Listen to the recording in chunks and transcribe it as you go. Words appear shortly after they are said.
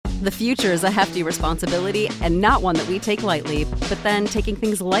The future is a hefty responsibility and not one that we take lightly, but then taking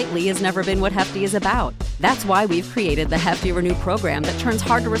things lightly has never been what Hefty is about. That's why we've created the Hefty Renew program that turns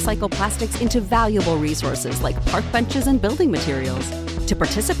hard-to-recycle plastics into valuable resources like park benches and building materials. To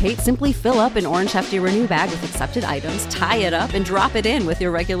participate, simply fill up an orange Hefty Renew bag with accepted items, tie it up, and drop it in with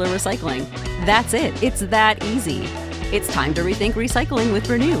your regular recycling. That's it. It's that easy. It's time to rethink recycling with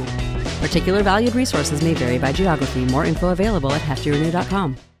Renew. Particular valued resources may vary by geography. More info available at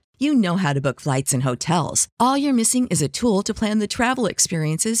heftyrenew.com. You know how to book flights and hotels. All you're missing is a tool to plan the travel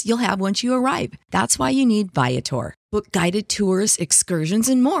experiences you'll have once you arrive. That's why you need Viator. Book guided tours, excursions,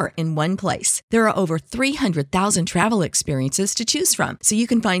 and more in one place. There are over 300,000 travel experiences to choose from, so you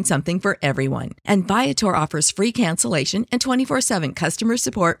can find something for everyone. And Viator offers free cancellation and 24/7 customer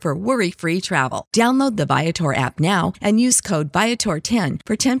support for worry-free travel. Download the Viator app now and use code Viator10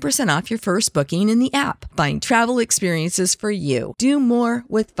 for 10% off your first booking in the app. Find travel experiences for you. Do more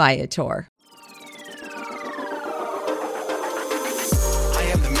with Viator. I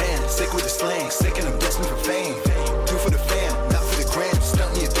am the man, sick with the slang, sick and I'm destined for fame. Do for the fam, not for the gram,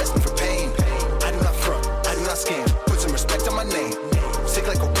 stunt me destined for pain. I do not front, I do not scam, put some respect on my name. Sick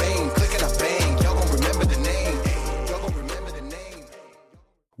like a rain, click and I bang, y'all gon' remember the name. Y'all gon' remember the name.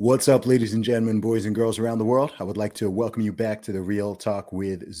 What's up, ladies and gentlemen, boys and girls around the world? I would like to welcome you back to the Real Talk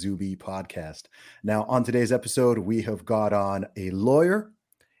with Zuby podcast. Now, on today's episode, we have got on a lawyer,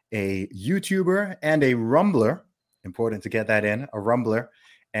 a YouTuber, and a Rumbler. Important to get that in, a Rumbler.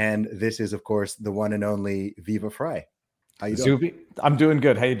 And this is, of course, the one and only Viva Frei. How you doing? Zuby, I'm doing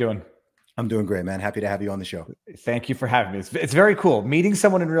good. How you doing? I'm doing great, man. Happy to have you on the show. Thank you for having me. It's very cool meeting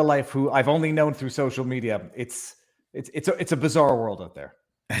someone in real life who I've only known through social media. It's a bizarre world out there.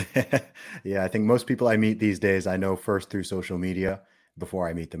 Yeah, I think most people I meet these days, I know first through social media before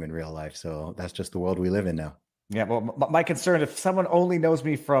I meet them in real life. So that's just the world we live in now. Yeah, well, my concern, if someone only knows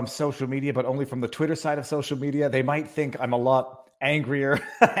me from social media, but only from the Twitter side of social media, they might think I'm a lot angrier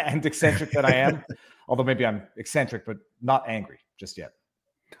and eccentric than I am. Although maybe I'm eccentric, but not angry just yet.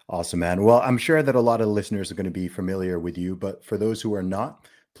 Awesome, man. Well, I'm sure that a lot of listeners are going to be familiar with you, but for those who are not,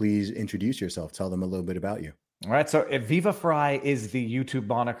 please introduce yourself. Tell them a little bit about you. All right. So Viva Frei is the YouTube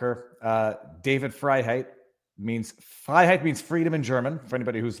moniker. David Freiheit means freedom in German. For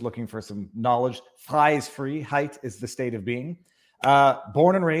anybody who's looking for some knowledge, frei is free. Heit is the state of being.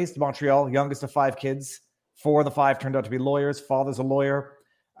 Born and raised in Montreal, youngest of 5 kids. 4 of the 5 turned out to be lawyers. Father's a lawyer.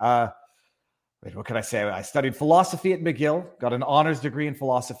 What can I say? I studied philosophy at McGill, got an honors degree in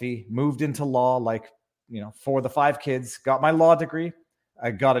philosophy, moved into law like, 4 of the 5 kids, got my law degree. I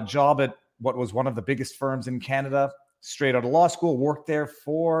got a job at what was one of the biggest firms in Canada, straight out of law school, worked there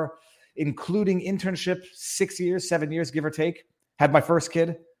for, including internship, 7 years, give or take. Had my first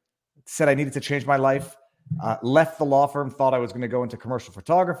kid, said I needed to change my life. Left the law firm, thought I was going to go into commercial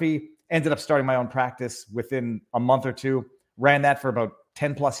photography, ended up starting my own practice within a month or two, ran that for about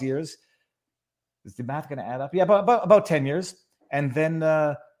 10 plus years. Is the math going to add up? Yeah, about 10 years. And then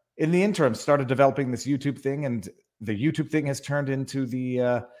in the interim, started developing this YouTube thing, and the YouTube thing has turned into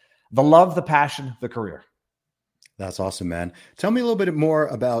the love, the passion, the career. That's awesome, man. Tell me a little bit more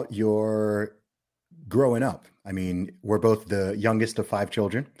about your growing up. I mean, we're both the youngest of 5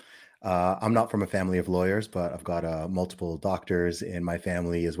 children. I'm not from a family of lawyers, but I've got multiple doctors in my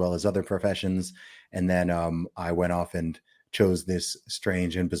family as well as other professions. And then I went off and chose this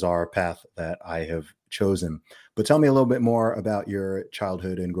strange and bizarre path that I have chosen. But tell me a little bit more about your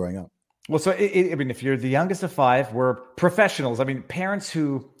childhood and growing up. Well, so if you're the youngest of 5, we're professionals. I mean, parents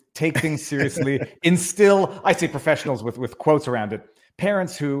who take things seriously, I say professionals with quotes around it.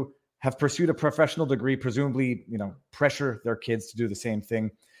 Parents who have pursued a professional degree, presumably, pressure their kids to do the same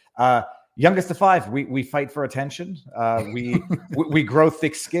thing. Youngest of 5, we fight for attention. We grow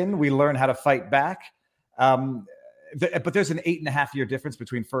thick skin. We learn how to fight back. But there's an 8.5-year difference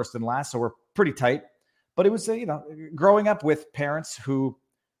between first and last, so we're pretty tight. But it was, growing up with parents who,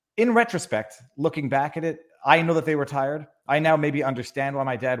 in retrospect, looking back at it, I know that they were tired. I now maybe understand why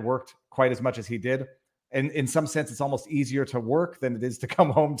my dad worked quite as much as he did. And in some sense, it's almost easier to work than it is to come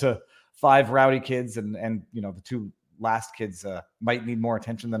home to 5 rowdy kids. And the 2 last kids might need more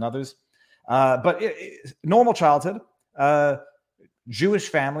attention than others. But normal childhood, Jewish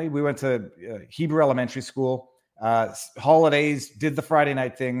family. We went to Hebrew elementary school. Holidays, did the Friday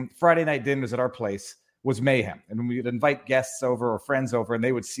night thing. Friday night dinners at our place was mayhem. And we would invite guests over or friends over, and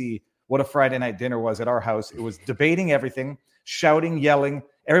they would see what a Friday night dinner was at our house. It was debating everything, shouting, yelling.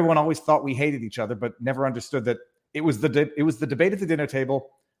 Everyone always thought we hated each other, but never understood that it was the debate at the dinner table.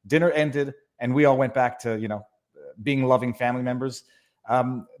 Dinner ended, and we all went back to, being loving family members.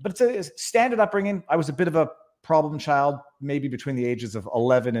 But it's a standard upbringing. I was a bit of a problem child, maybe between the ages of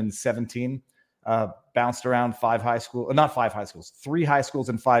 11 and 17. Bounced around 3 high schools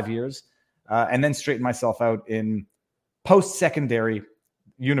in 5 years, and then straightened myself out in post-secondary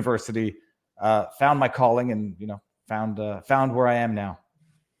university. Found my calling, and found where I am now.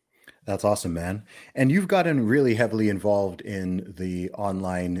 That's awesome, man. And you've gotten really heavily involved in the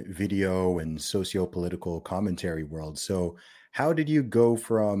online video and socio-political commentary world. So how did you go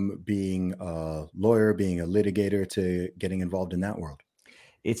from being a lawyer, being a litigator, to getting involved in that world?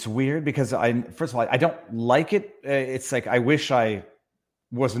 It's weird because first of all, I don't like it. It's like I wish I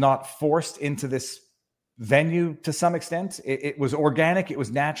was not forced into this venue to some extent. It was organic, it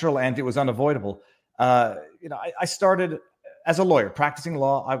was natural, and it was unavoidable. I started as a lawyer practicing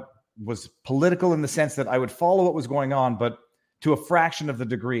law. I was political in the sense that I would follow what was going on, but to a fraction of the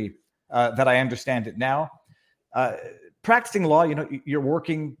degree that I understand it now. Practicing law, you're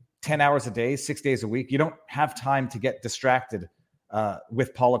working 10 hours a day, 6 days a week. You don't have time to get distracted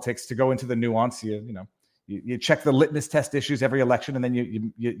with politics, to go into the nuance. You check the litmus test issues every election, and then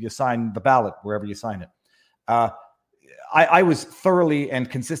you sign the ballot wherever you sign it. I was thoroughly and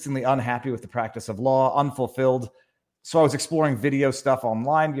consistently unhappy with the practice of law, unfulfilled. So I was exploring video stuff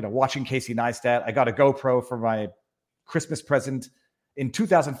online, watching Casey Neistat. I got a GoPro for my Christmas present in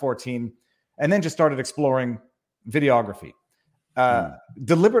 2014, and then just started exploring videography.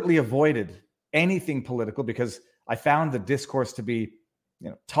 Deliberately avoided anything political because I found the discourse to be,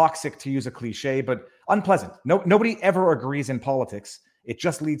 toxic, to use a cliche, but unpleasant. Nobody ever agrees in politics. It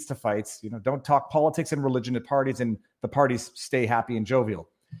just leads to fights. Don't talk politics and religion at parties, and the parties stay happy and jovial.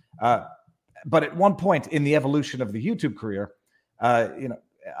 But at one point in the evolution of the YouTube career,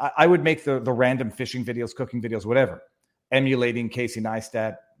 I would make the random fishing videos, cooking videos, whatever, emulating Casey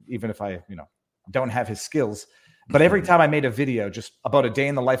Neistat, even if I, don't have his skills. But every time I made a video just about a day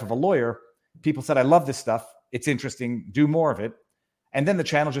in the life of a lawyer, people said, I love this stuff. It's interesting. Do more of it. And then the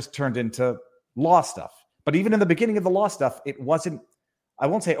channel just turned into law stuff. But even in the beginning of the law stuff, it wasn't, I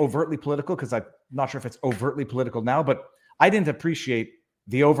won't say overtly political, because I'm not sure if it's overtly political now, but I didn't appreciate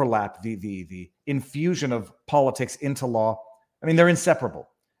the overlap, the infusion of politics into law. I mean, they're inseparable.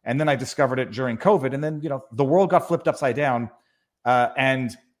 And then I discovered it during COVID, and then, the world got flipped upside down,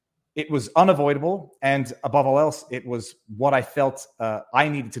 and it was unavoidable. And above all else, it was what I felt I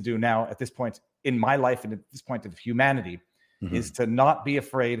needed to do now at this point in my life and at this point of humanity, is to not be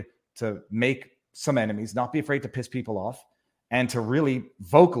afraid to make some enemies, not be afraid to piss people off, and to really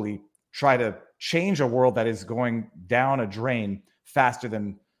vocally try to change a world that is going down a drain faster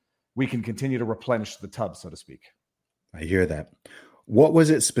than we can continue to replenish the tub, so to speak. I hear that. What was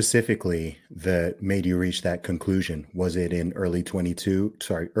it specifically that made you reach that conclusion? Was it in early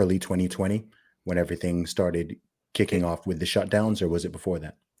 2020 when everything started kicking off with the shutdowns, or was it before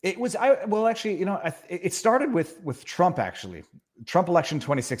that? It was, it started with Trump, actually. Trump election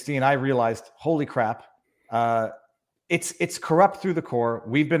 2016, I realized, holy crap, it's corrupt through the core.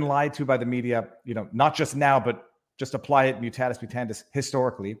 We've been lied to by the media, not just now, but just apply it mutatis mutandis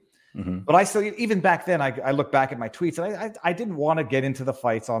historically. But I still, even back then, I look back at my tweets, and I didn't want to get into the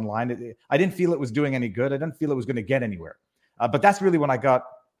fights online. I didn't feel it was doing any good. I didn't feel it was going to get anywhere. But that's really when I got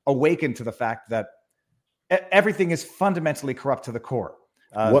awakened to the fact that everything is fundamentally corrupt to the core.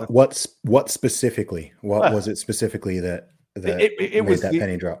 What specifically? What was it specifically that it was that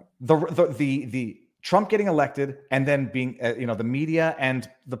penny drop? The Trump getting elected, and then being the media and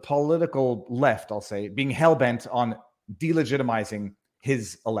the political left, I'll say, being hell-bent on delegitimizing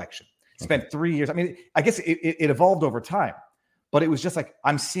his election. Spent 3 years. I mean, I guess it evolved over time, but it was just like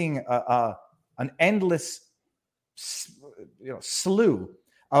I'm seeing an endless slew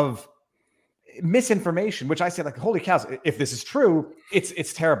of misinformation, which I say, like, holy cows, if this is true,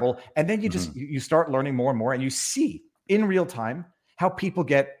 it's terrible. And then you start learning more and more, and you see in real time how people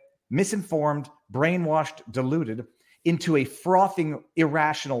get misinformed, brainwashed, deluded into a frothing,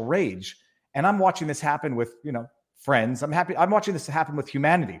 irrational rage. And I'm watching this happen with, friends. I'm watching this happen with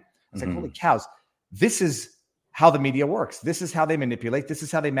humanity. It's like, holy cows, this is how the media works. This is how they manipulate. This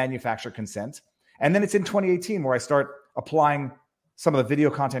is how they manufacture consent. And then it's in 2018 where I start applying some of the video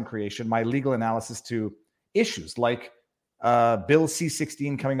content creation, my legal analysis, to issues like Bill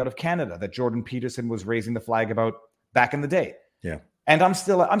C-16 coming out of Canada that Jordan Peterson was raising the flag about back in the day. Yeah. And I'm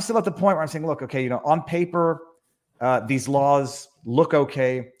still at the point where I'm saying, look, okay, on paper, these laws look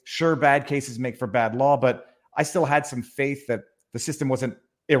okay. Sure, bad cases make for bad law, but I still had some faith that the system wasn't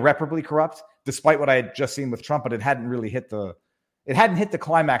irreparably corrupt, despite what I had just seen with Trump. But it hadn't really hit the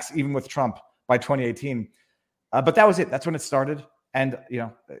climax even with Trump by 2018. But that was it. That's when it started. And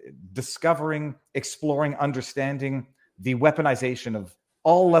discovering, exploring, understanding the weaponization of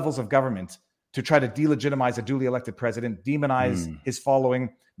all levels of government to try to delegitimize a duly elected president, demonize his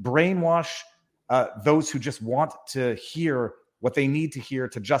following, brainwash those who just want to hear what they need to hear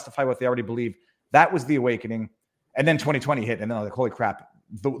to justify what they already believe. That was the awakening. And then 2020 hit, and then like, holy crap,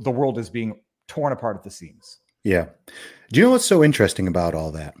 the world is being torn apart at the seams. Yeah. Do you know what's so interesting about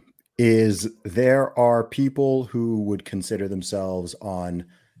all that? Is there are people who would consider themselves on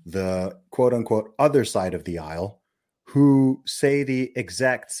the quote unquote other side of the aisle who say the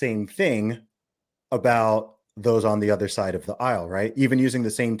exact same thing about those on the other side of the aisle, right? Even using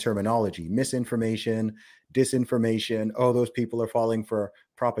the same terminology, misinformation, disinformation. Oh, those people are falling for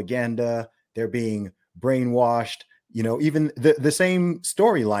propaganda. They're being brainwashed, even the same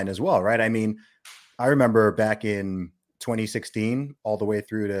storyline as well, right? I mean, I remember back in 2016 all the way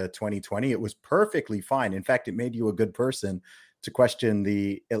through to 2020, it was perfectly fine. In fact, it made you a good person to question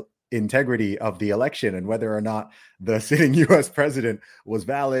the integrity of the election and whether or not the sitting US president was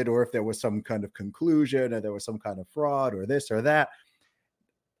valid, or if there was some kind of conclusion or there was some kind of fraud or this or that.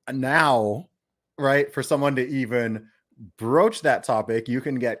 Now, right, for someone to even broach that topic, you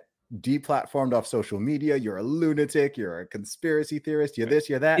can get deplatformed off social media. You're a lunatic. You're a conspiracy theorist. You're this,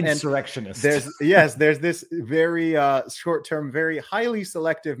 you're that. Insurrectionist. And there's this very short-term, very highly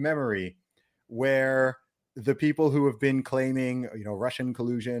selective memory where the people who have been claiming, Russian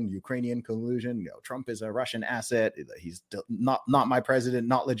collusion, Ukrainian collusion, Trump is a Russian asset. He's not my president,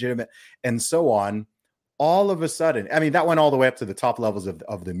 not legitimate, and so on. All of a sudden, I mean, that went all the way up to the top levels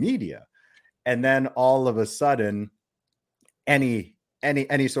of the media. And then all of a sudden, any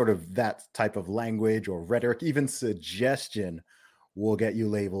sort of that type of language or rhetoric, even suggestion, will get you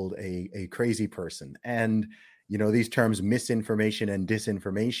labeled a crazy person. And, these terms misinformation and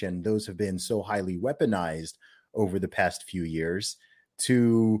disinformation, those have been so highly weaponized over the past few years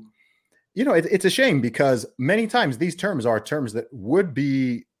to, it's a shame because many times these terms are terms that would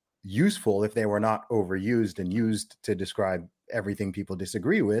be useful if they were not overused and used to describe everything people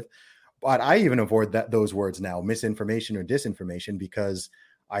disagree with. But I even avoid those words now, misinformation or disinformation, because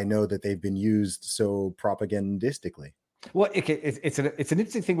I know that they've been used so propagandistically. Well, it's an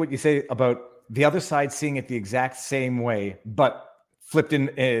interesting thing what you say about the other side seeing it the exact same way, but flipped in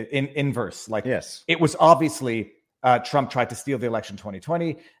inverse. Like, yes, it was obviously Trump tried to steal the election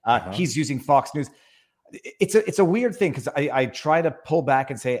 2020. He's using Fox News. It's a weird thing because I try to pull back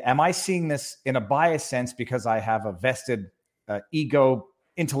and say, am I seeing this in a biased sense because I have a vested ego,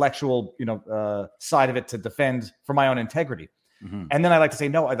 intellectual, side of it to defend for my own integrity? Mm-hmm. And then I like to say,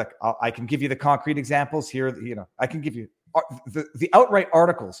 no, I can give you the concrete examples here. I can give you the outright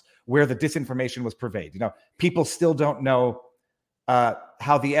articles where the disinformation was purveyed. People still don't know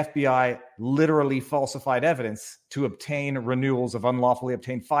how the FBI literally falsified evidence to obtain renewals of unlawfully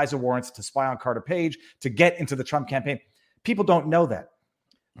obtained FISA warrants to spy on Carter Page to get into the Trump campaign. People don't know that.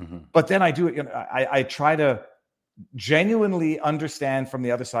 Mm-hmm. But then I do it. I try to genuinely understand from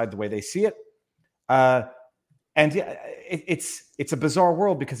the other side the way they see it. And yeah, it's a bizarre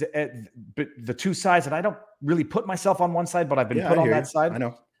world because but the two sides, and I don't really put myself on one side, but I've been put on that side. I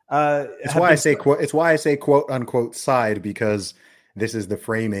know. It's why I say quote unquote side, because this is the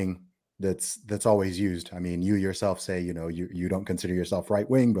framing that's always used. I mean, you yourself say, you don't consider yourself right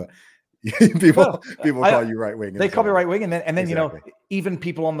wing, but people call you right wing. They call me right wing, and then exactly. Even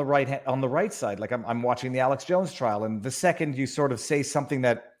people on the right side, like I'm watching the Alex Jones trial, and the second you sort of say something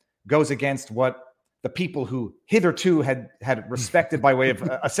that goes against what the people who hitherto had respected by way of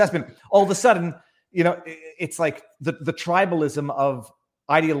assessment, all of a sudden, it's like the tribalism of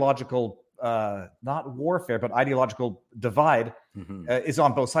ideological, not warfare, but ideological divide is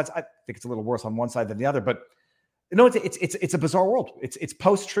on both sides. I think it's a little worse on one side than the other, but it's a bizarre world. It's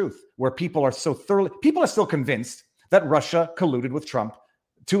post-truth where people are still convinced that Russia colluded with Trump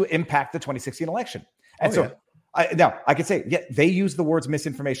to impact the 2016 election. And now, I could say, yeah, they use the words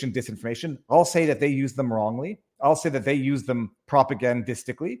misinformation, disinformation. I'll say that they use them wrongly. I'll say that they use them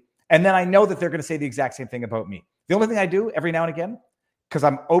propagandistically. And then I know that they're going to say the exact same thing about me. The only thing I do every now and again, because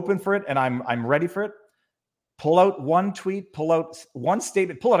I'm open for it and I'm ready for it, pull out one tweet, pull out one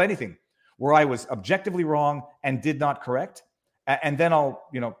statement, pull out anything where I was objectively wrong and did not correct. And then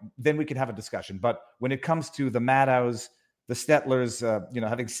then we can have a discussion. But when it comes to the Maddows, the Stettlers,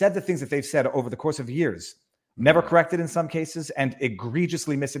 having said the things that they've said over the course of years, never corrected in some cases, and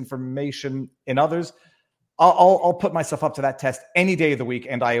egregiously misinformation in others, I'll put myself up to that test any day of the week,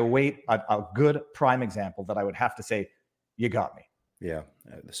 and I await a good prime example that I would have to say, you got me. Yeah,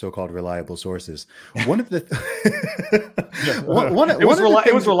 the so-called reliable sources. One of the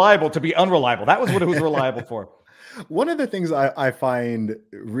it was reliable to be unreliable. That was what it was reliable for. One of the things I find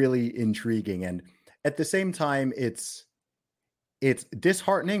really intriguing, and at the same time, it's it's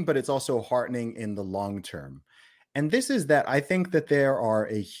disheartening, but it's also heartening in the long term. And this is that I think that there are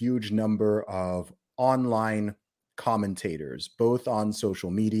a huge number of online commentators, both on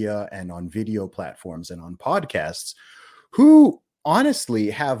social media and on video platforms and on podcasts, who honestly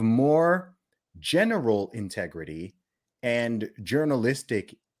have more general integrity and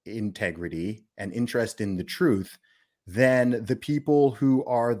journalistic integrity and interest in the truth than the people who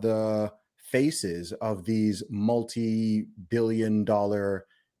are the faces of these multi-billion-dollar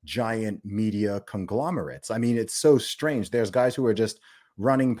giant media conglomerates. I mean, it's so strange. There's guys who are just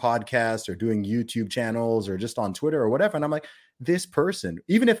running podcasts or doing YouTube channels or just on Twitter or whatever. And I'm like, this person,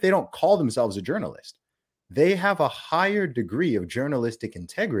 even if they don't call themselves a journalist, they have a higher degree of journalistic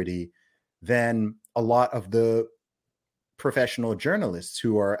integrity than a lot of the professional journalists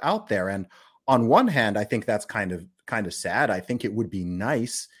who are out there. And on one hand, I think that's kind of sad. I think it would be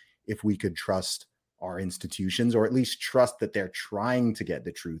nice if we could trust our institutions, or at least trust that they're trying to get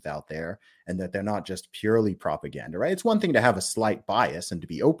the truth out there and that they're not just purely propaganda, right? It's one thing to have a slight bias and to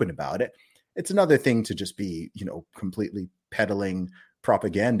be open about it. It's another thing to just be, completely peddling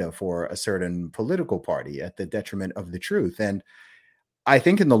propaganda for a certain political party at the detriment of the truth. And I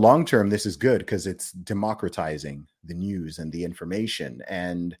think in the long term, this is good because it's democratizing the news and the information,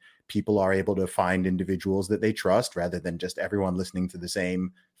 and people are able to find individuals that they trust rather than just everyone listening to the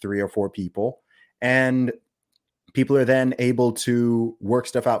same 3 or 4 people. And people are then able to work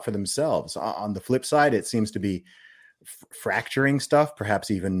stuff out for themselves. On the flip side, it seems to be fracturing stuff,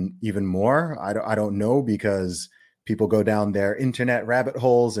 perhaps even more. I don't know, because people go down their internet rabbit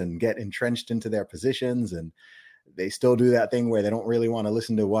holes and get entrenched into their positions, and they still do that thing where they don't really want to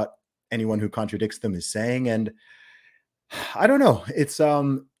listen to what anyone who contradicts them is saying. And I don't know.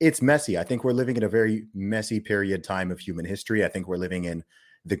 It's messy. I think we're living in a very messy period time of human history. I think we're living in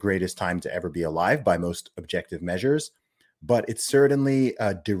the greatest time to ever be alive by most objective measures, but it's certainly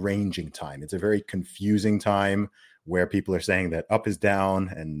a deranging time. It's a very confusing time where people are saying that up is down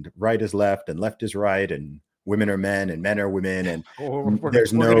and right is left and left is right and women are men and men are women. And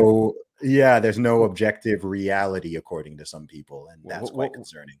there's no objective reality according to some people. And that's quite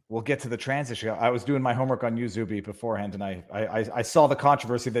concerning. We'll get to the trans issue. I was doing my homework on you, Zuby, beforehand, and I saw the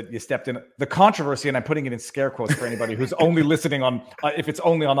controversy that you stepped in. The controversy, and I'm putting it in scare quotes for anybody who's only listening on, if it's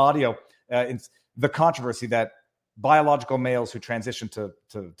only on audio, it's the controversy that biological males who transition to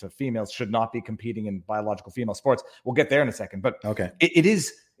females should not be competing in biological female sports. We'll get there in a second. But okay,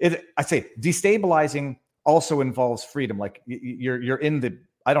 I say destabilizing also involves freedom. Like you're in the,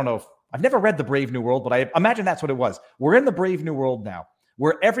 I don't know if, I've never read The Brave New World, but I imagine that's what it was. We're in the Brave New World now,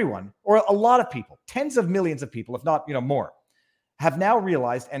 where everyone, or a lot of people, tens of millions of people, if not more, have now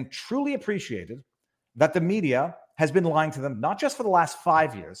realized and truly appreciated that the media has been lying to them, not just for the last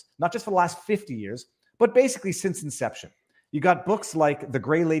 5 years, not just for the last 50 years, but basically since inception. You got books like The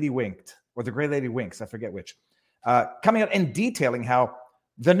Gray Lady Winked, or The Gray Lady Winks, I forget which, coming out and detailing how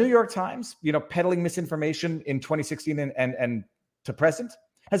the New York Times, peddling misinformation in 2016 and to present,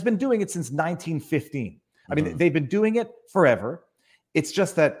 has been doing it since 1915. I mean, they've been doing it forever. It's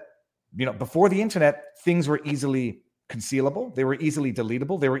just that, before the internet, things were easily concealable. They were easily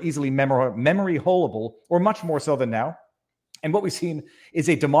deletable. They were easily memory holeable, or much more so than now. And what we've seen is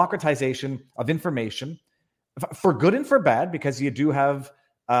a democratization of information for good and for bad, because you do have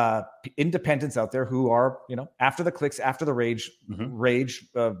independents out there who are, after the clicks, after the rage,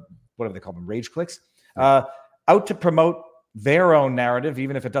 what do they call them? Rage clicks, out to promote their own narrative,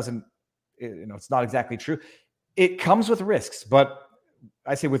 even if it doesn't, it's not exactly true. It comes with risks, but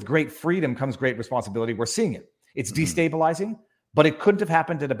I say with great freedom comes great responsibility. We're seeing it. It's destabilizing, but it couldn't have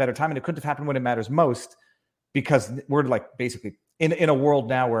happened at a better time, and it couldn't have happened when it matters most, because we're like basically in a world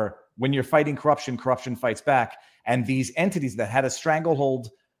now where when you're fighting corruption, corruption fights back, and these entities that had a stranglehold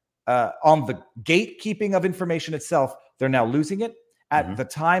on the gatekeeping of information itself, they're now losing it at the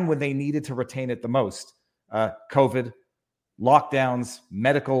time when they needed to retain it the most. COVID, lockdowns,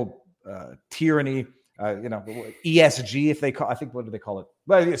 medical tyranny, ESG, if they call, I think, what do they call it?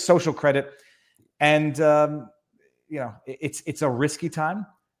 Well, social credit. And, it's a risky time,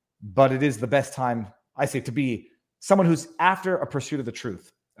 but it is the best time, I say, to be someone who's after a pursuit of the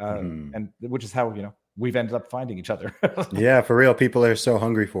truth. And which is how, we've ended up finding each other. Yeah, for real. People are so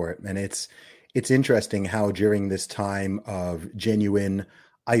hungry for it. And it's interesting how during this time of genuine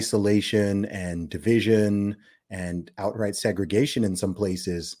isolation and division and outright segregation in some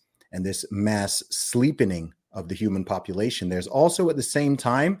places, and this mass sleepening of the human population, there's also at the same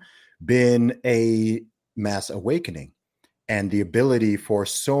time been a mass awakening, and the ability for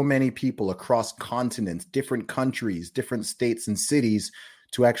so many people across continents, different countries, different states and cities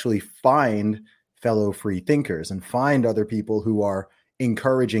to actually find fellow free thinkers and find other people who are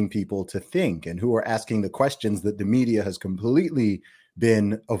encouraging people to think and who are asking the questions that the media has completely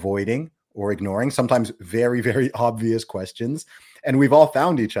been avoiding or ignoring, sometimes very, very obvious questions. And we've all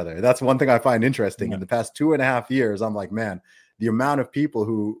found each other. That's one thing I find interesting. In the past 2.5 years, I'm like, man, the amount of people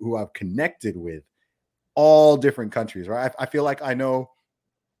who I've connected with, all different countries, right? I feel like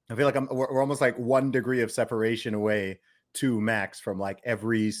we're almost like 1 degree of separation away to max from like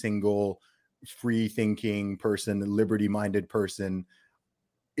every single free thinking person, liberty minded person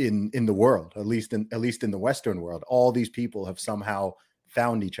in the world, at least in the Western world. All these people have somehow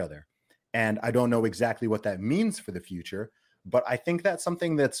found each other. And I don't know exactly what that means for the future, but I think that's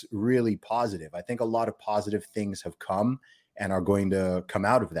something that's really positive. I think a lot of positive things have come and are going to come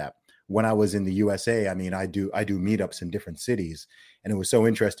out of that. When I was in the USA, I mean, I do meetups in different cities, and it was so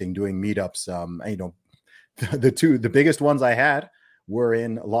interesting doing meetups. The biggest ones I had were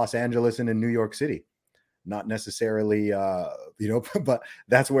in Los Angeles and in New York City. Not necessarily, but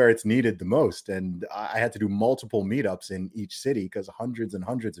that's where it's needed the most. And I had to do multiple meetups in each city because hundreds and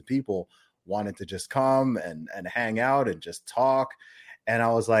hundreds of people wanted to just come and hang out and just talk. And I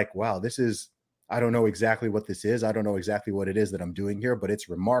was like, wow, I don't know exactly what this is. I don't know exactly what it is that I'm doing here, but it's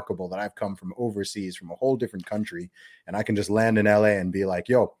remarkable that I've come from overseas, from a whole different country, and I can just land in LA and be like,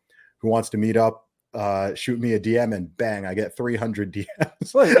 yo, who wants to meet up? Shoot me a DM, and bang, I get 300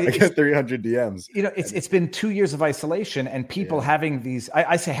 DMs. Well, I get 300 DMs. It's been 2 years of isolation, and people having these,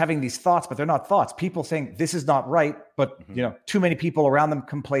 I say having these thoughts, but they're not thoughts. People saying this is not right, but too many people around them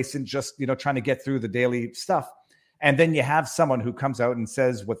complacent, just trying to get through the daily stuff. And then you have someone who comes out and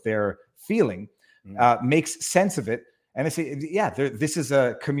says what they're feeling, makes sense of it, and they say, yeah, this is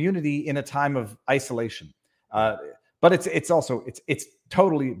a community in a time of isolation. But it's also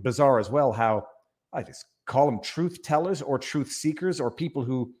totally bizarre as well how I just call them truth tellers or truth seekers or people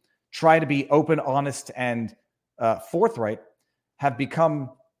who try to be open, honest, and forthright have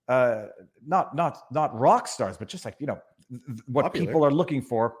become not rock stars, but just like, what popular. People are looking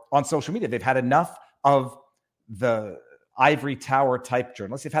for on social media. They've had enough of the ivory tower type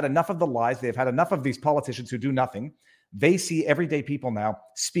journalists. They've had enough of the lies. They've had enough of these politicians who do nothing. They see everyday people now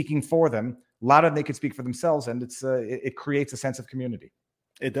speaking for them louder than they could speak for themselves. And it creates a sense of community.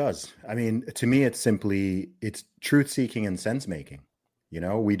 It does. I mean, to me, it's truth seeking and sense making.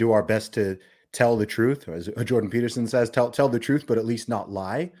 We do our best to tell the truth. As Jordan Peterson says, tell the truth, but at least not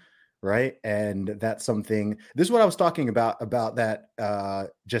lie. Right. And that's something, this is what I was talking about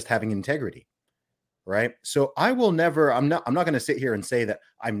that just having integrity. Right. So I'm not going to sit here and say that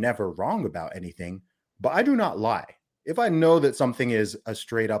I'm never wrong about anything, but I do not lie. If I know that something is a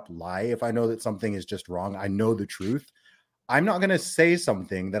straight up lie, if I know that something is just wrong, I know the truth. I'm not going to say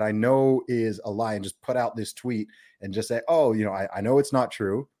something that I know is a lie and just put out this tweet and just say, oh, I know it's not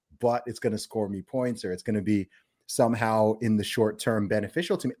true, but it's going to score me points or it's going to be somehow in the short term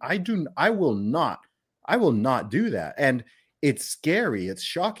beneficial to me. I will not do that. And it's scary. It's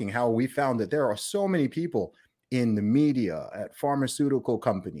shocking how we found that there are so many people in the media, at pharmaceutical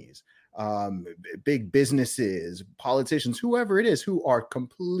companies, big businesses, politicians, whoever it is, who are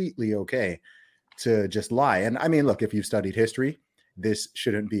completely okay to just lie. And I mean, look, if you've studied history, this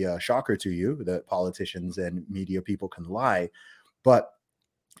shouldn't be a shocker to you that politicians and media people can lie. But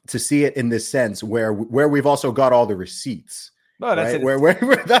to see it in this sense where we've also got all the receipts. No, that's right?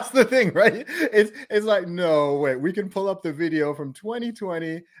 Where that's the thing, right? It's like, no, wait, we can pull up the video from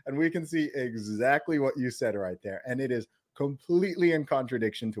 2020 and we can see exactly what you said right there. And it is completely in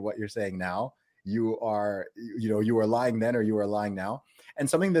contradiction to what you're saying now. You are lying then or you are lying now. And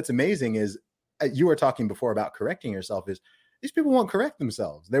something that's amazing is you were talking before about correcting yourself is these people won't correct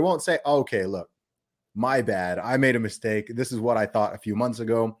themselves. They won't say, okay, look, my bad. I made a mistake. This is what I thought a few months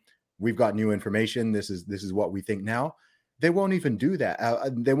ago. We've got new information. This is what we think now. They won't even do that.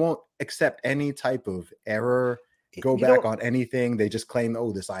 They won't accept any type of error, go back on anything. They just claim,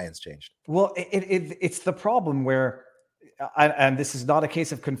 oh, the science changed. Well, it's the problem where, and this is not a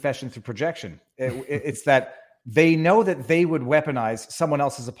case of confession through projection. It's that they know that they would weaponize someone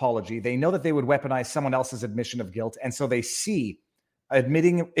else's apology. They know that they would weaponize someone else's admission of guilt. And so they see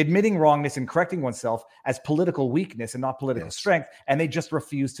admitting wrongness and correcting oneself as political weakness and not political strength. And they just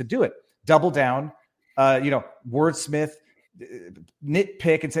refuse to do it. Double down, wordsmith,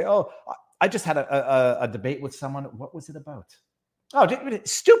 nitpick and say, oh, I just had a debate with someone. What was it about? Oh,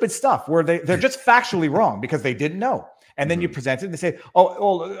 stupid stuff where they're just factually wrong because they didn't know. And then you present it and they say,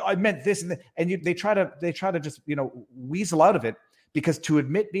 oh, I meant this. And they try to just, weasel out of it because to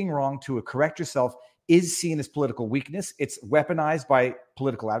admit being wrong, to correct yourself is seen as political weakness. It's weaponized by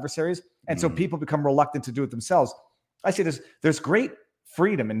political adversaries. And so people become reluctant to do it themselves. I say there's great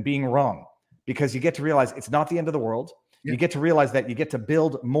freedom in being wrong, because you get to realize it's not the end of the world. You get to realize that you get to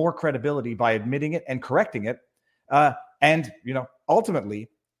build more credibility by admitting it and correcting it. And, ultimately,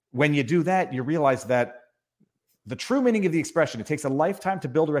 when you do that, you realize that the true meaning of the expression, it takes a lifetime to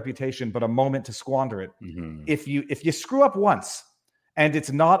build a reputation, but a moment to squander it. Mm-hmm. If you screw up once and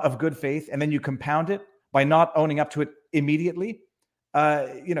it's not of good faith, and then you compound it by not owning up to it immediately,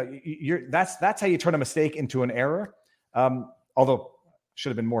 that's how you turn a mistake into an error. Although should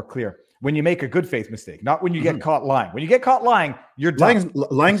have been more clear. When you make a good faith mistake, not when you get caught lying. When you get caught lying, you're done.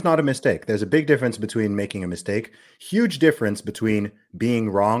 Lying's not a mistake. There's a big difference between making a mistake. Huge difference between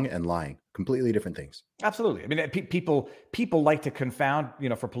being wrong and lying. Completely different things. Absolutely. I mean, people like to confound,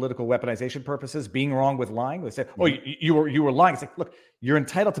 for political weaponization purposes, being wrong with lying. They say, "Oh, you were lying." It's like, look, you're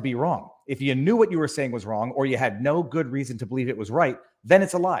entitled to be wrong. If you knew what you were saying was wrong, or you had no good reason to believe it was right, then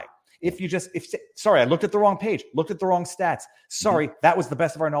it's a lie. Sorry, I looked at the wrong page, looked at the wrong stats. Sorry, that was the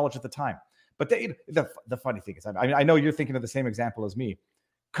best of our knowledge at the time. But the funny thing is, I know you're thinking of the same example as me.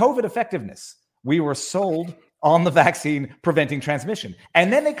 COVID effectiveness. We were sold on the vaccine preventing transmission.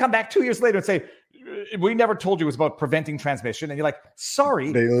 And then they come back 2 years later and say, we never told you it was about preventing transmission. And you're like,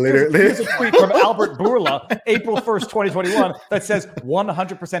 sorry. They literally... Here's a tweet from Albert Bourla, April 1st, 2021, that says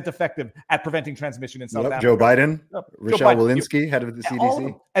 100% effective at preventing transmission in South Africa. Joe Biden, Rochelle Walensky, head of the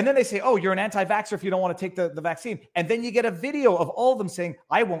CDC. And then they say, oh, you're an anti-vaxxer if you don't want to take the vaccine. And then you get a video of all of them saying,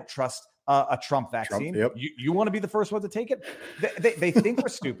 I won't trust a Trump vaccine. You want to be the first one to take it? They think we're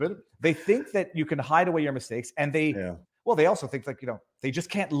stupid. They think that you can hide away your mistakes. And they also think they just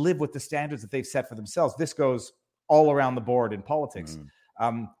can't live with the standards that they've set for themselves. This goes all around the board in politics.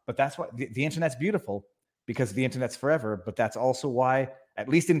 But that's why the internet's beautiful, because the internet's forever. But that's also why, at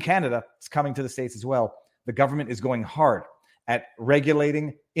least in Canada, it's coming to the States as well, the government is going hard at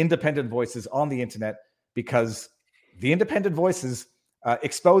regulating independent voices on the internet, because the independent voices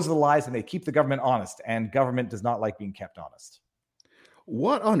expose the lies and they keep the government honest, and government does not like being kept honest.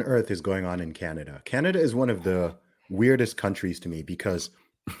 What on earth is going on in Canada? Canada is one of the weirdest countries to me, because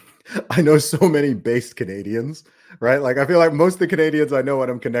I know so many based Canadians, right? Like, I feel like most of the Canadians I know and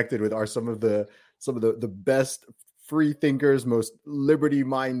I'm connected with are some of the best free thinkers, most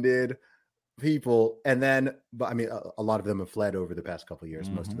liberty-minded people. And then, but I mean, a lot of them have fled over the past couple of years.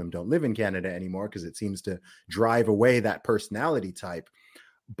 Most of them don't live in Canada anymore because it seems to drive away that personality type.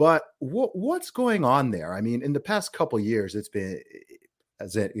 But what's going on there? I mean, in the past couple of years, it's been,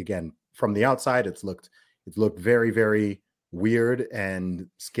 again, from the outside, it's looked very, very weird and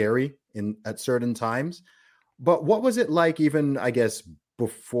scary at certain times. But what was it like even, I guess,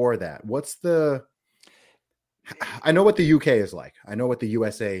 before that? I know what the UK is like. I know what the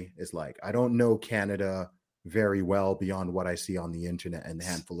USA is like. I don't know Canada very well beyond what I see on the internet and the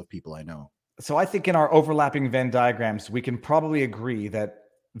handful of people I know. So I think in our overlapping Venn diagrams, we can probably agree that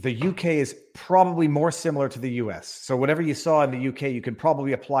the UK is probably more similar to the US. So whatever you saw in the UK, you can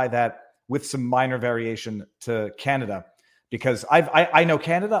probably apply that with some minor variation to Canada, because I know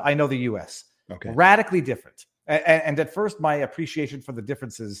Canada, I know the US. Okay. Radically different. And at first, my appreciation for the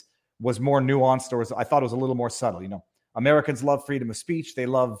differences was more nuanced, or I thought it was a little more subtle. Americans love freedom of speech. They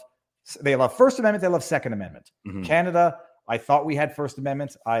love First Amendment. They love Second Amendment. Canada, I thought we had First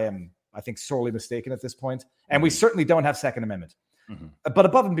Amendment. I think, sorely mistaken at this point. And we certainly don't have Second Amendment. But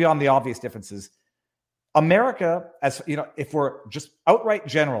above and beyond the obvious differences, America, as if we're just outright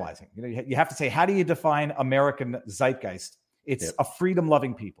generalizing, you have to say, how do you define American zeitgeist? It's a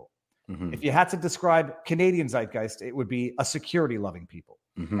freedom-loving people. If you had to describe Canadian zeitgeist, it would be a security-loving people.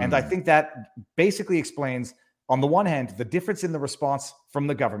 And I think that basically explains, on the one hand, the difference in the response from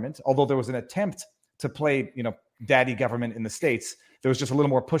the government. Although there was an attempt to play, daddy government in the States, there was just a little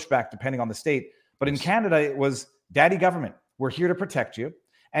more pushback depending on the state. But in Canada, it was daddy government. We're here to protect you.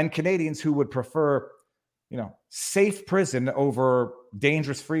 And Canadians who would prefer, safe prison over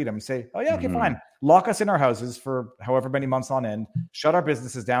dangerous freedom say, oh yeah, okay, fine. Lock us in our houses for however many months on end, shut our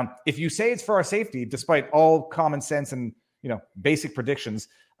businesses down. If you say it's for our safety, despite all common sense and, basic predictions,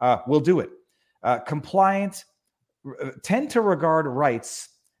 we'll do it. Compliant tend to regard rights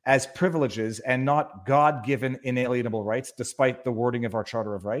as privileges and not God-given inalienable rights, despite the wording of our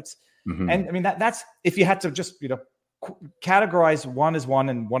Charter of Rights. And I mean, that's, if you had to just, categorize one as one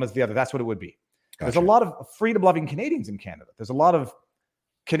and one as the other, that's what it would be. Gotcha. There's a lot of freedom-loving Canadians in Canada. There's a lot of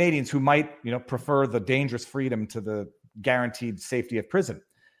Canadians who might, prefer the dangerous freedom to the guaranteed safety of prison.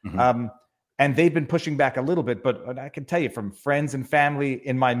 And they've been pushing back a little bit, but I can tell you from friends and family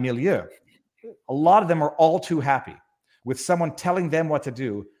in my milieu, a lot of them are all too happy with someone telling them what to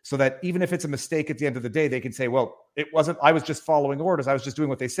do, so that even if it's a mistake at the end of the day, they can say, well, it wasn't, I was just following orders. I was just doing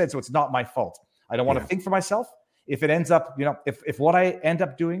what they said. So it's not my fault. I don't want to think for myself. If it ends up, if what I end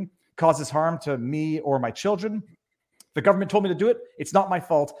up doing causes harm to me or my children, the government told me to do it. It's not my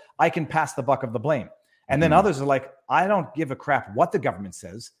fault. I can pass the buck of the blame. And then others are like, I don't give a crap what the government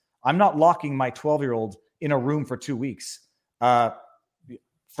says. I'm not locking my 12-year-old in a room for 2 weeks for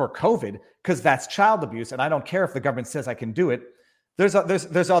COVID because that's child abuse. And I don't care if the government says I can do it. There's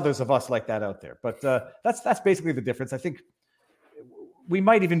others of us like that out there. But that's basically the difference. I think we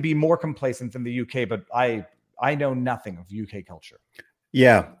might even be more complacent than the UK, but I know nothing of UK culture.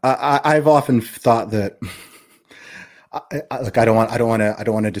 Yeah, I've often thought that. Look, I don't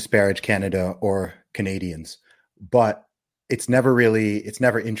want to disparage Canada or Canadians, but it's never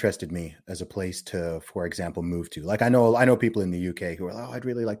interested me as a place to, for example, move to. Like I know people in the UK who are like, oh, I'd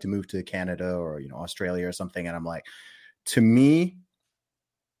really like to move to Canada or Australia or something, and I'm like, to me,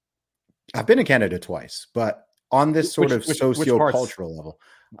 I've been to Canada twice, but on this sort of socio-cultural level,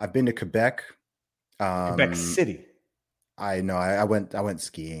 I've been to Quebec, Quebec City. I know I went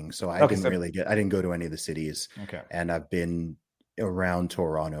skiing, so I didn't go to any of the cities. Okay. And I've been around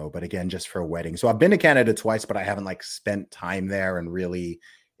Toronto, but again, just for a wedding. So I've been to Canada twice, but I haven't spent time there and really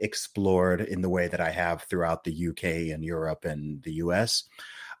explored in the way that I have throughout the UK and Europe and the US.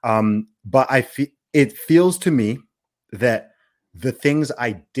 But it feels to me that the things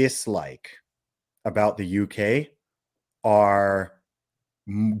I dislike about the UK are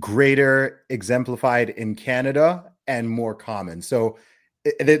greater exemplified in Canada and more common. So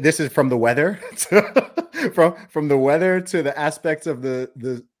this is from the weather from the weather to the aspects of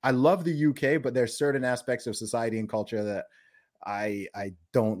the I love the UK, but there's certain aspects of society and culture that I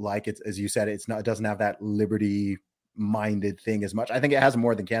don't like. It, as you said, it doesn't have that liberty minded thing as much. I think it has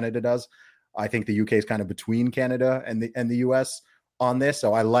more than Canada does. I think the UK is kind of between Canada and the US on this.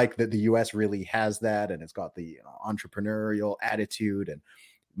 So I like that the US really has that, and it's got the entrepreneurial attitude and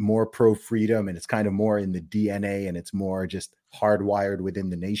more pro freedom, and it's kind of more in the DNA, and it's more just hardwired within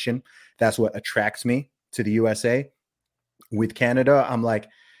the nation. That's what attracts me to the USA. With Canada, I'm like,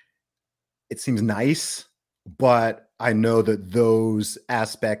 it seems nice, but I know that those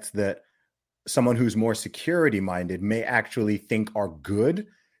aspects that someone who's more security minded may actually think are good,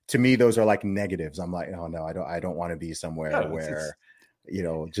 to me, those are like negatives. I'm like, oh no, I don't want to be somewhere where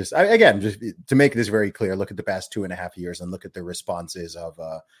just to make this very clear, look at the past 2.5 years and look at the responses of,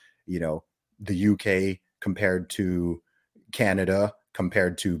 the UK compared to Canada,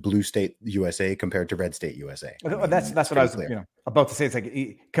 compared to blue state USA, compared to red state USA. That's what I was about to say. It's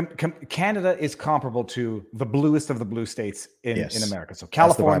like Canada is comparable to the bluest of the blue states in America. So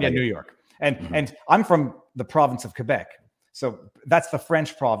California, New York. And I'm from the province of Quebec. So that's the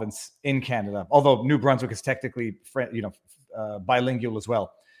French province in Canada, although New Brunswick is technically bilingual as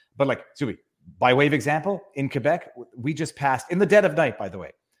well. But by way of example, in Quebec, we just passed in the dead of night, by the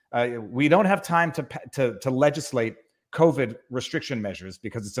way. We don't have time to legislate COVID restriction measures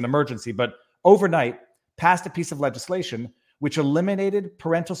because it's an emergency, but overnight passed a piece of legislation which eliminated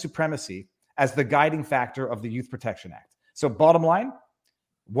parental supremacy as the guiding factor of the Youth Protection Act. So bottom line,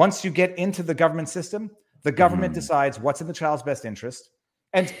 once you get into the government system, the government decides what's in the child's best interest.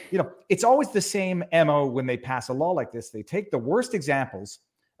 And, it's always the same MO when they pass a law like this. They take the worst examples.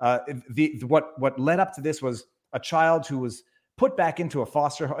 What led up to this was a child who was put back into not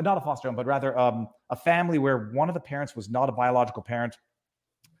a foster home, but rather a family where one of the parents was not a biological parent.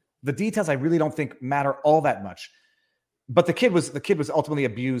 The details I really don't think matter all that much. But the kid was ultimately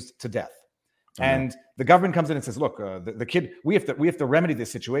abused to death. And the government comes in and says, look, the kid, we have to remedy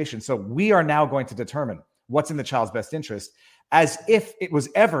this situation. So we are now going to determine what's in the child's best interest, as if it was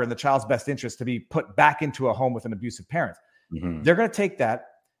ever in the child's best interest to be put back into a home with an abusive parent. They're going to take that.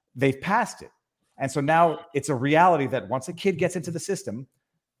 They've passed it. And so now it's a reality that once a kid gets into the system,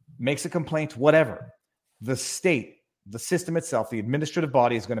 makes a complaint, whatever, the state, the system itself, the administrative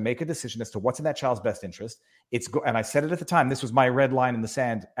body is going to make a decision as to what's in that child's best interest. And I said it at the time, this was my red line in the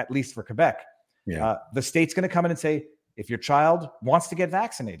sand, at least for Quebec. Yeah. The state's going to come in and say, if your child wants to get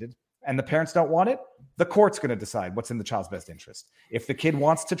vaccinated and the parents don't want it, the court's going to decide what's in the child's best interest. If the kid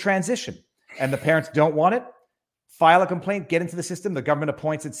wants to transition and the parents don't want it, file a complaint, get into the system. The government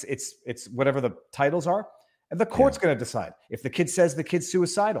appoints its whatever the titles are, and the court's going to decide. If the kid says the kid's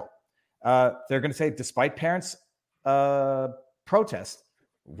suicidal, they're going to say, despite parents' protest,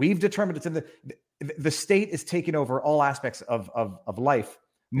 we've determined it's in the state is taking over all aspects of life,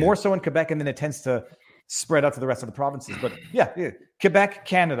 more so in Quebec, and then it tends to spread out to the rest of the provinces. But Quebec,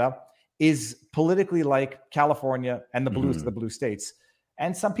 Canada is politically like California and the blues of the blue states,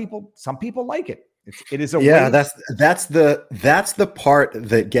 and some people like it. It is a way. That's the part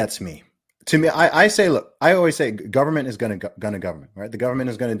that gets me. To me, I say, look, I always say government is going to government, right? The government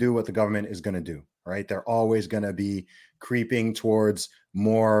is going to do what the government is going to do, right? They're always going to be creeping towards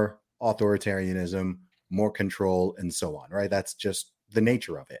more authoritarianism, more control, and so on, right? That's just the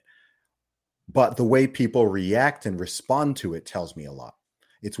nature of it. But the way people react and respond to it tells me a lot.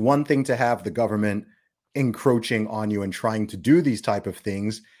 It's one thing to have the government encroaching on you and trying to do these type of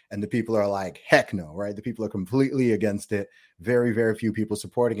things, and the people are like, heck no, right? The people are completely against it. Very, very few people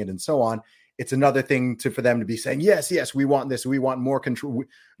supporting it and so on. It's another thing for them to be saying, yes, we want this. We want more control.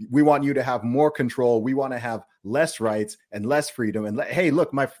 We want you to have more control. We want to have less rights and less freedom. And hey,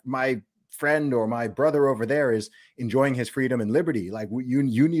 look, my friend or my brother over there is enjoying his freedom and liberty. Like you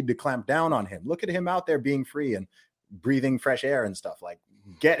need to clamp down on him. Look at him out there being free and breathing fresh air and stuff. Like,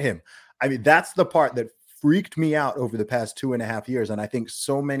 get him. I mean, that's the part that freaked me out over the past 2.5 years. And I think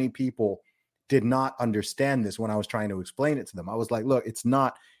so many people did not understand this when I was trying to explain it to them. I was like, look, it's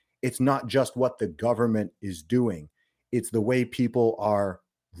not just what the government is doing. It's the way people are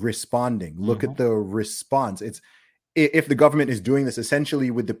responding. Look at the response. It's if the government is doing this essentially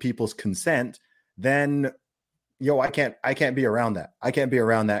with the people's consent, then I can't be around that. I can't be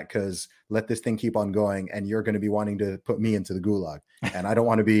around that because let this thing keep on going and you're going to be wanting to put me into the gulag. And I don't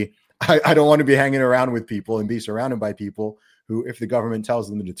want to be I don't want to be hanging around with people and be surrounded by people who, if the government tells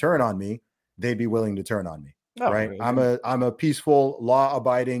them to turn on me, they'd be willing to turn on me. Oh, right. Really? I'm a peaceful,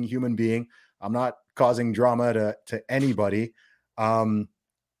 law-abiding human being. I'm not causing drama to anybody.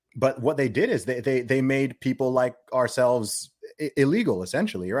 But what they did is they made people like ourselves illegal,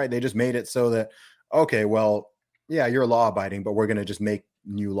 essentially, right? They just made it so that, okay, well, yeah, you're law-abiding, but we're going to just make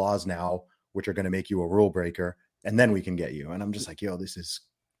new laws now, which are going to make you a rule breaker, and then we can get you. And I'm just like, this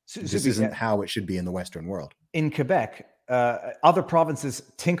isn't how it should be in the Western world. In Quebec, other provinces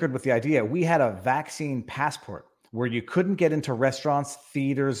tinkered with the idea. We had a vaccine passport where you couldn't get into restaurants,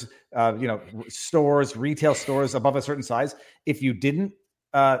 theaters, stores, retail stores above a certain size if you didn't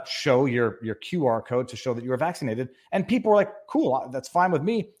show your QR code to show that you were vaccinated. And people were like, cool, that's fine with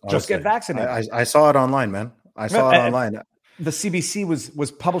me. Just get vaccinated. I saw it online, man. I saw it online. The CBC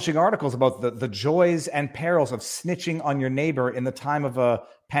was publishing articles about the joys and perils of snitching on your neighbor in the time of a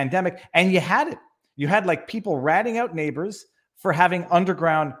pandemic. And you had it. You had like people ratting out neighbors for having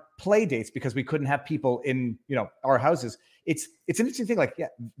underground play dates because we couldn't have people in, our houses. It's an interesting thing. Like,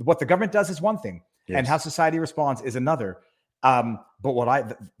 what the government does is one thing, yes, and how society responds is another. But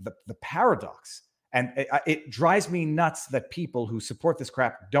what the paradox, and it drives me nuts that people who support this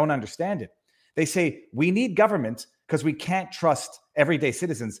crap don't understand it. They say we need government because we can't trust everyday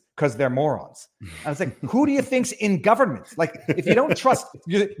citizens because they're morons. And it's like, who do you think's in government? Like, if you don't trust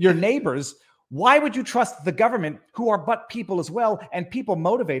your neighbors, why would you trust the government, who are but people as well, and people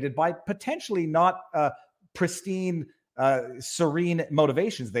motivated by potentially not pristine, serene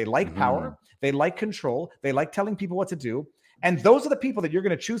motivations? They like power, they like control, they like telling people what to do. And those are the people that you're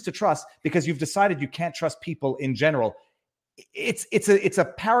going to choose to trust because you've decided you can't trust people in general. It's a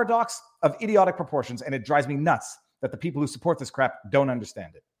paradox of idiotic proportions, and it drives me nuts that the people who support this crap don't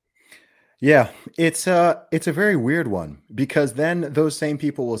understand it. Yeah, it's a very weird one, because then those same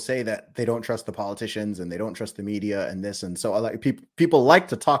people will say that they don't trust the politicians and they don't trust the media and this and so. Like people like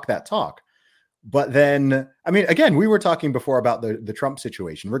to talk that talk, but then, I mean, again, we were talking before about the Trump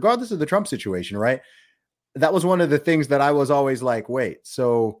situation. Regardless of the Trump situation, right? That was one of the things that I was always like, wait,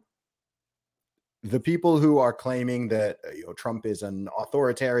 so the people who are claiming that Trump is an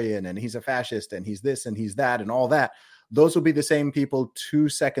authoritarian and he's a fascist and he's this and he's that and all that, those will be the same people 2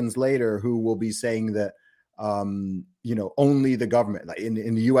 seconds later who will be saying that, only the government, like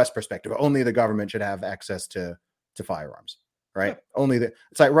in the U.S. perspective, only the government should have access to firearms, right? Yeah.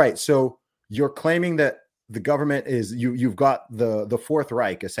 It's like, right. So you're claiming that the government is, you've got the Fourth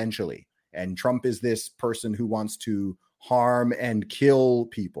Reich essentially, and Trump is this person who wants to harm and kill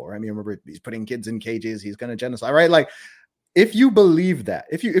people. Right? I mean, remember, he's putting kids in cages. He's going to genocide, right? Like, if you believe that,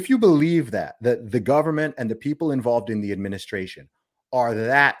 if you believe that the government and the people involved in the administration are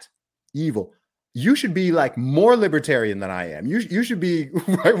that evil, you should be like more libertarian than I am. You should be,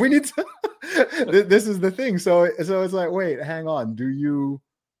 right? We need to, this is the thing. So it's like, wait, hang on. Do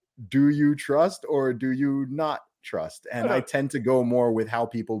you trust or do you not trust? And I tend to go more with how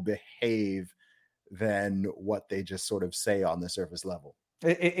people behave than what they just sort of say on the surface level.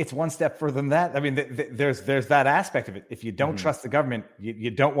 It's one step further than that. I mean, there's that aspect of it. If you don't trust the government,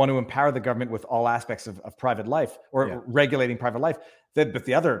 you don't want to empower the government with all aspects of private life or regulating private life. But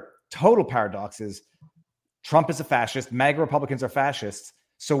the other total paradox is Trump is a fascist. MAGA Republicans are fascists.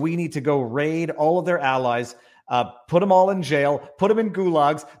 So we need to go raid all of their allies, put them all in jail, put them in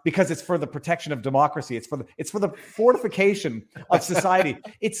gulags, because it's for the protection of democracy. It's for the fortification of society.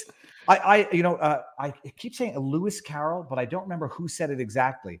 I keep saying Lewis Carroll, but I don't remember who said it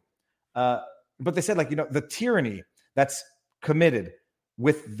exactly. But they said, like, the tyranny that's committed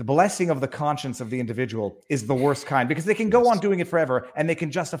with the blessing of the conscience of the individual is the worst kind, because they can go on doing it forever and they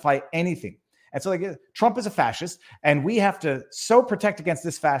can justify anything. And so like Trump is a fascist, and we have to so protect against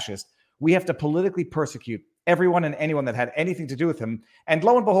this fascist. We have to politically persecute everyone and anyone that had anything to do with him. And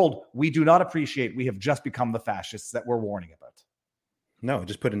lo and behold, we do not appreciate we have just become the fascists that we're warning about. No,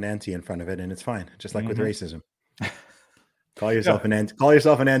 just put an anti in front of it and it's fine. Just like with racism. Call yourself an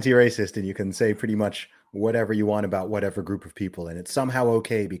anti-racist, and you can say pretty much whatever you want about whatever group of people, and it's somehow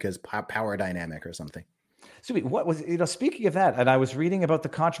okay because power dynamic or something. So what was, speaking of that, and I was reading about the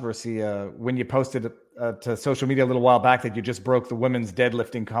controversy when you posted to social media a little while back that you just broke the women's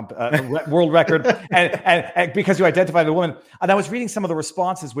deadlifting world record, and because you identified a woman. And I was reading some of the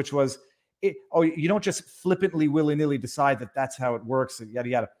responses, which was, you don't just flippantly, willy-nilly decide that that's how it works, and yada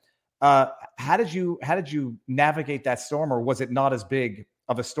yada. How did you navigate that storm, or was it not as big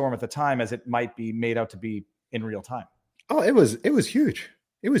of a storm at the time as it might be made out to be in real time? Oh, it was huge.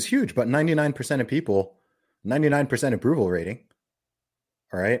 It was huge, but 99% of people. 99% approval rating.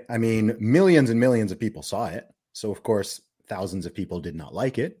 All right. I mean, millions and millions of people saw it. So of course, thousands of people did not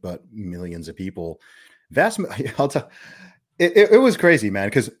like it, but millions of people, it was crazy, man.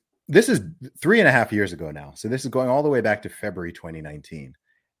 Cause this is 3.5 years ago now. So this is going all the way back to February, 2019.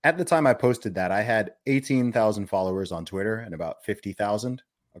 At the time I posted that, I had 18,000 followers on Twitter and about 50,000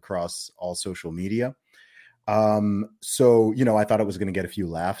 across all social media. So, I thought it was going to get a few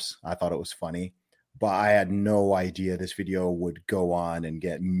laughs. I thought it was funny. But I had no idea this video would go on and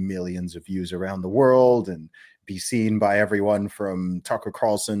get millions of views around the world and be seen by everyone from Tucker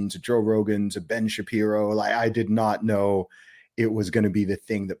Carlson to Joe Rogan to Ben Shapiro. Like, I did not know it was going to be the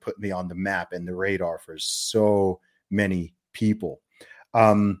thing that put me on the map and the radar for so many people.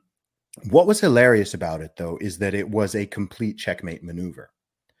 What was hilarious about it, though, is that it was a complete checkmate maneuver.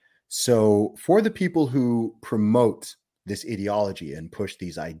 So for the people who promote this ideology and push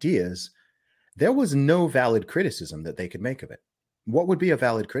these ideas, there was no valid criticism that they could make of it. What would be a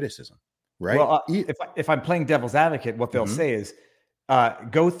valid criticism, right? Well, if I'm playing devil's advocate, what they'll say is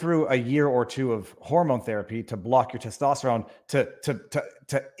go through a year or two of hormone therapy to block your testosterone,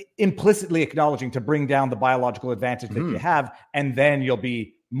 to implicitly acknowledging to bring down the biological advantage that you have, and then you'll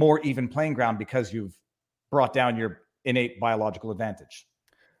be more even playing ground because you've brought down your innate biological advantage.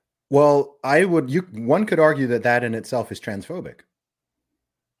 Well, one could argue that in itself is transphobic,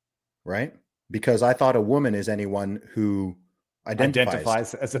 right? Because I thought a woman is anyone who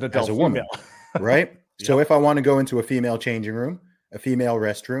identifies as an adult as a woman, right? Yep. So if I want to go into a female changing room, a female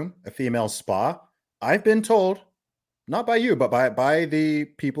restroom, a female spa, I've been told, not by you, but by the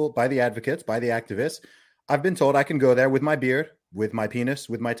people, by the advocates, by the activists, I've been told I can go there with my beard, with my penis,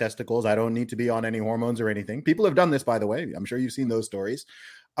 with my testicles. I don't need to be on any hormones or anything. People have done this, by the way. I'm sure you've seen those stories.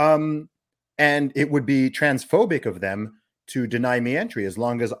 And it would be transphobic of them to deny me entry as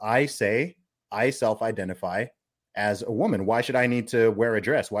long as I say I self-identify as a woman. Why should I need to wear a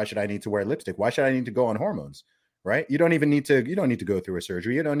dress? Why should I need to wear lipstick? Why should I need to go on hormones? Right? You don't need to go through a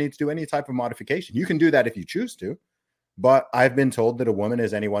surgery. You don't need to do any type of modification. You can do that if you choose to. But I've been told that a woman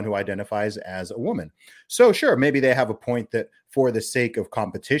is anyone who identifies as a woman. So sure, maybe they have a point that for the sake of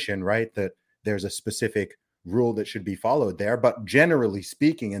competition, right, that there's a specific rule that should be followed there. But generally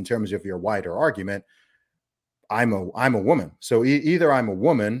speaking, in terms of your wider argument, I'm a woman. So either I'm a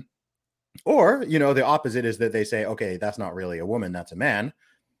woman, or, the opposite is that they say, okay, that's not really a woman, that's a man.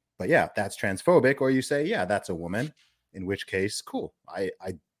 But yeah, that's transphobic. Or you say, yeah, that's a woman, in which case, cool. I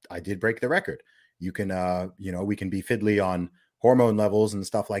did break the record. You can, we can be fiddly on hormone levels and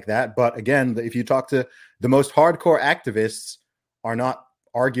stuff like that. But again, if you talk to the most hardcore activists, are not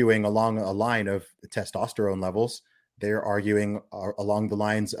arguing along a line of testosterone levels. They're arguing along the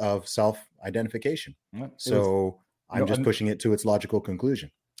lines of self-identification. So I'm just pushing it to its logical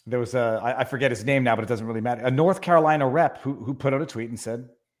conclusion. There was I forget his name now, but it doesn't really matter. A North Carolina rep who put out a tweet and said,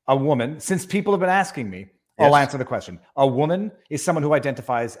 a woman, since people have been asking me, I'll answer the question. A woman is someone who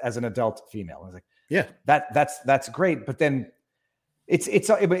identifies as an adult female. I was like, yeah, that's great. But then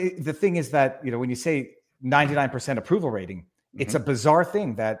the thing is that, when you say 99% approval rating, it's a bizarre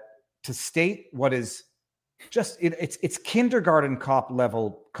thing that to state what is just, it's kindergarten cop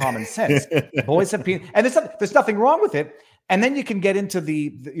level common sense. Boys have been, and there's nothing wrong with it. And then you can get into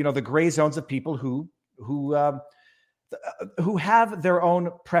the gray zones of people who have their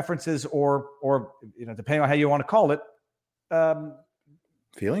own preferences or depending on how you want to call it,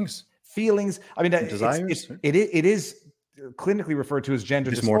 feelings. I mean, desires. It is clinically referred to as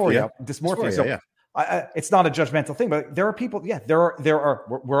gender dysphoria. So yeah. It's not a judgmental thing, but there are people. Yeah, there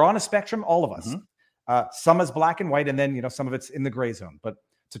are. We're on a spectrum, all of us. Some is black and white, and then some of it's in the gray zone. But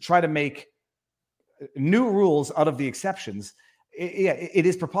to try to make new rules out of the exceptions, it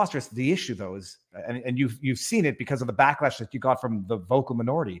is preposterous. The issue, though, is, and you've seen it because of the backlash that you got from the vocal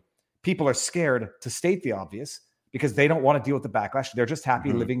minority. People are scared to state the obvious because they don't want to deal with the backlash. They're just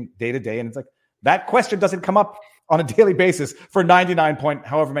happy living day to day. And it's like, that question doesn't come up on a daily basis for 99 point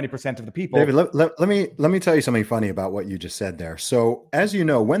however many % of the people. David, let me tell you something funny about what you just said there. So as you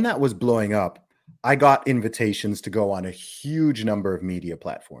know, when that was blowing up, I got invitations to go on a huge number of media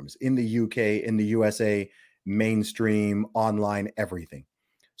platforms in the UK, in the USA, mainstream, online, everything.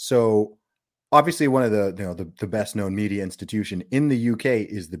 So obviously one of the best known media institution in the UK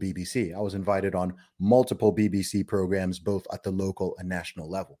is the BBC. I was invited on multiple BBC programs, both at the local and national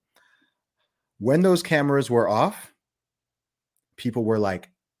level. When those cameras were off, people were like,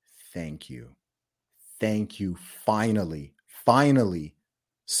 thank you. Finally,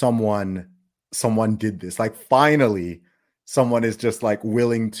 someone did this. Like, finally, someone is just like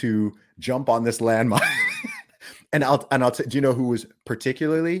willing to jump on this landmine. and I'll do you know who was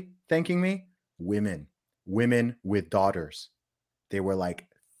particularly thanking me? Women with daughters. They were like,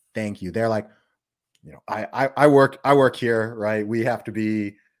 thank you. They're like, you know, I work here, right? We have to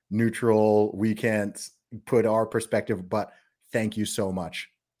be neutral. We can't put our perspective, but thank you so much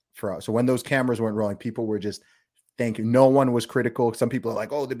for us. So when those cameras weren't rolling, people were just thank you. No one was critical. Some people are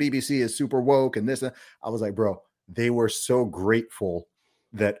like, oh, the BBC is super woke and this. I was like, bro, they were so grateful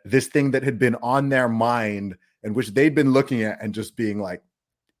that this thing that had been on their mind and which they'd been looking at and just being like,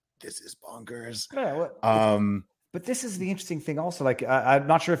 this is bonkers. Yeah, well, but this is the interesting thing also. Like, I'm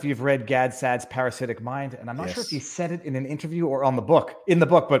not sure if you've read Gad Saad's Parasitic Mind, and I'm not sure if he said it in an interview or in the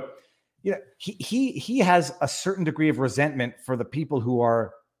book, but you know, he has a certain degree of resentment for the people who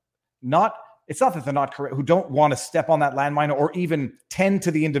are not, it's not that they're not correct, who don't want to step on that landmine or even tend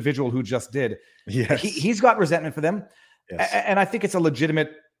to the individual who just did. Yes. He's got resentment for them. Yes. And I think it's a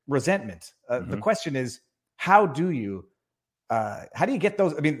legitimate resentment. The question is, how do you get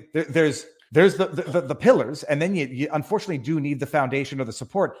those? I mean, there's the pillars, and then you unfortunately do need the foundation or the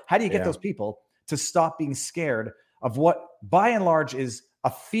support. How do you get those people to stop being scared of what, by and large, is a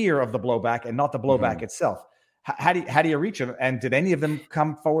fear of the blowback and not the blowback itself? How do you reach them? And did any of them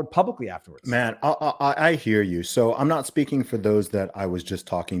come forward publicly afterwards? Man, I hear you. So I'm not speaking for those that I was just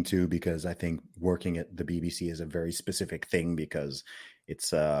talking to, because I think working at the BBC is a very specific thing, because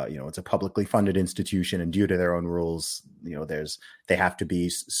it's it's a publicly funded institution, and due to their own rules, they have to be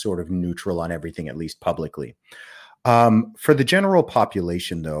sort of neutral on everything, at least publicly. For the general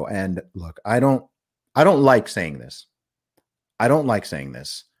population, though, and look, I don't like saying this.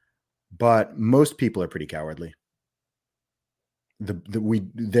 But most people are pretty cowardly.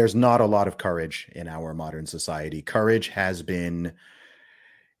 There's not a lot of courage in our modern society. Courage has been,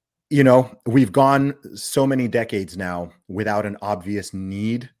 we've gone so many decades now without an obvious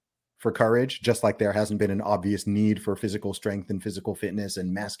need for courage, just like there hasn't been an obvious need for physical strength and physical fitness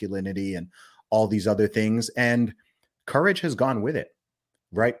and masculinity and all these other things. And courage has gone with it,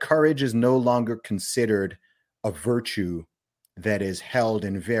 right? Courage is no longer considered a virtue that is held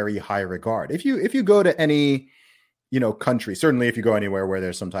in very high regard. If you go to any, country, certainly if you go anywhere where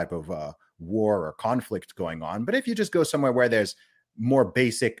there's some type of war or conflict going on, but if you just go somewhere where there's more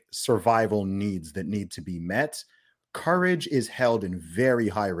basic survival needs that need to be met, courage is held in very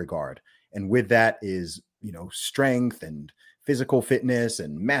high regard. And with that is, strength and physical fitness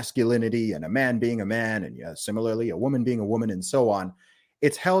and masculinity and a man being a man and similarly a woman being a woman and so on.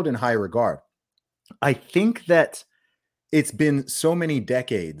 It's held in high regard. I think that it's been so many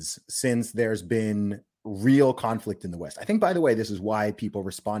decades since there's been real conflict in the West. I think, by the way, this is why people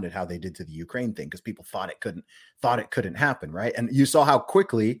responded how they did to the Ukraine thing, because people thought it couldn't happen, right? And you saw how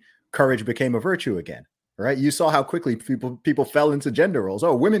quickly courage became a virtue again, right? You saw how quickly people fell into gender roles.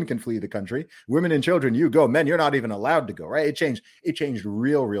 Oh, women can flee the country. Women and children, you go. Men, you're not even allowed to go, right? It changed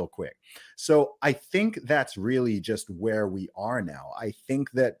real quick. So I think that's really just where we are now. I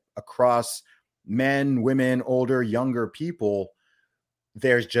think that across men, women, older, younger people,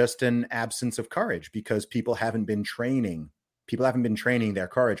 there's just an absence of courage because people haven't been training their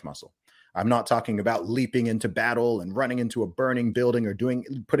courage muscle. I'm not talking about leaping into battle and running into a burning building or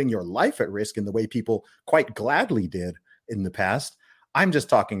putting your life at risk in the way people quite gladly did in the past. I'm just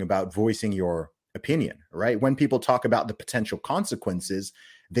talking about voicing your opinion, right? When people talk about the potential consequences,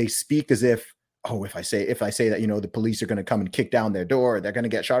 they speak as if, oh, if I say that, the police are going to come and kick down their door, or they're going to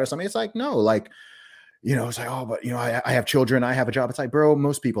get shot or something. It's like, no, like, it's like, oh, but, I have children, I have a job. It's like, bro,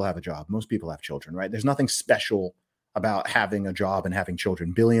 most people have a job. Most people have children, right? There's nothing special about having a job and having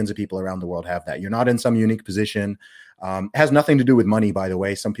children. Billions of people around the world have that. You're not in some unique position. It has nothing to do with money, by the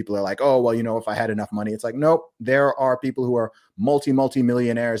way. Some people are like, oh, well, if I had enough money. It's like, nope, there are people who are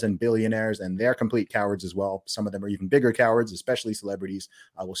multi-millionaires and billionaires, and they're complete cowards as well. Some of them are even bigger cowards, especially celebrities.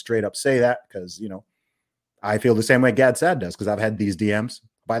 I will straight up say that because, I feel the same way Gad Saad does, because I've had these DMs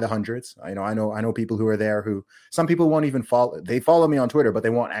by the hundreds. I know people who are there who, some people won't even follow. They follow me on Twitter, but they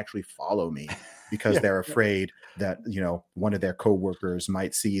won't actually follow me because they're afraid that, one of their coworkers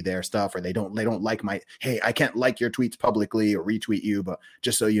might see their stuff, or they don't like hey, I can't like your tweets publicly or retweet you, but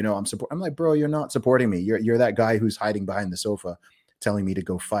just so you know, I'm like, bro, you're not supporting me. You're that guy who's hiding behind the sofa telling me to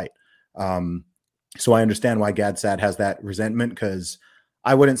go fight. So I understand why Gad Saad has that resentment, because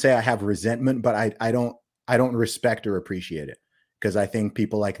I wouldn't say I have resentment, but I don't respect or appreciate it, because I think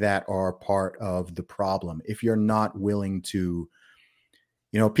people like that are part of the problem. If you're not willing to,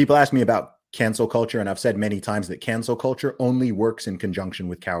 people ask me about cancel culture, and I've said many times that cancel culture only works in conjunction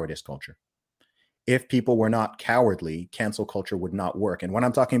with cowardice culture. If people were not cowardly, cancel culture would not work. And when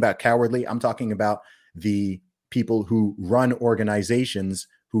I'm talking about cowardly, I'm talking about the people who run organizations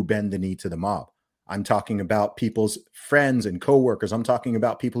who bend the knee to the mob. I'm talking about people's friends and coworkers. I'm talking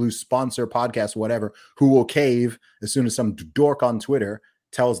about people who sponsor podcasts, whatever, who will cave as soon as some dork on Twitter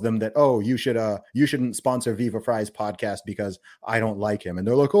tells them that, oh, you shouldn't sponsor Viva Fry's podcast because I don't like him. And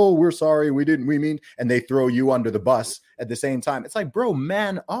they're like, oh, we're sorry, we mean, and they throw you under the bus at the same time. It's like, bro,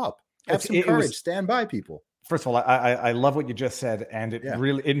 man up. Have some courage. Stand by people. First of all, I love what you just said, and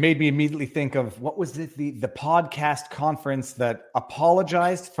it made me immediately think of what was the podcast conference that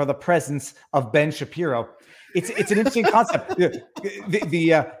apologized for the presence of Ben Shapiro. It's an interesting concept.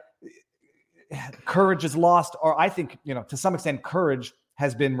 The courage is lost, or I think to some extent, courage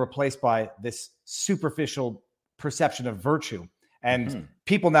has been replaced by this superficial perception of virtue. And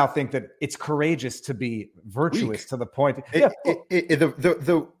people now think that it's courageous to be virtuous to the point.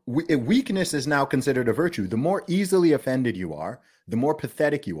 The weakness is now considered a virtue. The more easily offended you are, the more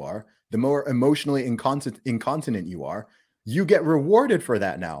pathetic you are, the more emotionally incontinent you are, you get rewarded for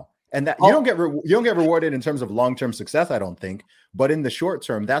that now. And that you don't get rewarded in terms of long-term success, I don't think. But in the short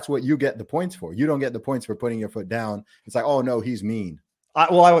term, that's what you get the points for. You don't get the points for putting your foot down. It's like, oh no, he's mean.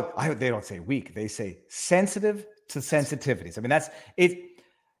 They don't say weak. They say sensitive to sensitivities. I mean, that's it.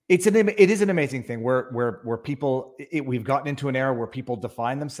 It is an amazing thing where people, we've gotten into an era where people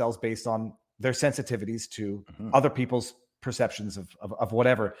define themselves based on their sensitivities to other people's perceptions of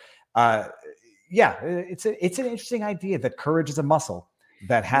whatever. It's an interesting idea that courage is a muscle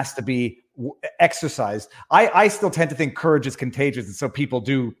that has to be exercised. I still tend to think courage is contagious, and so people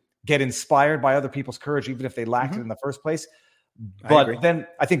do get inspired by other people's courage, even if they lacked it in the first place. But then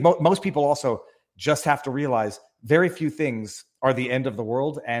I think most people also just have to realize very few things are the end of the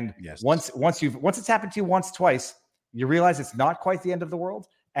world. And once it's happened to you once, twice, you realize it's not quite the end of the world.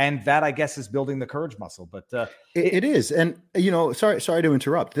 And that, I guess, is building the courage muscle. But it is. And, sorry to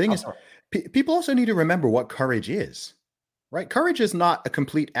interrupt. The thing is, people also need to remember what courage is, right? Courage is not a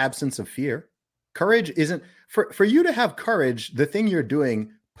complete absence of fear. Courage isn't for you to have courage. The thing you're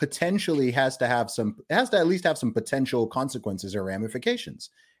doing potentially has to at least have some potential consequences or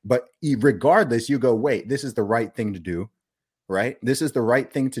ramifications. But regardless, you go, wait, this is the right thing to do, right? This is the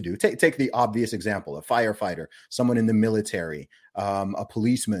right thing to do. Take the obvious example, a firefighter, someone in the military, a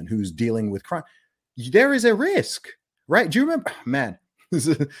policeman who's dealing with crime. There is a risk, right? Do you remember, man, this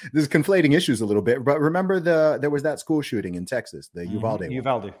is conflating issues a little bit, but remember there was that school shooting in Texas, the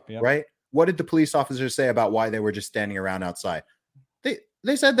Uvalde, right? What did the police officers say about why they were just standing around outside?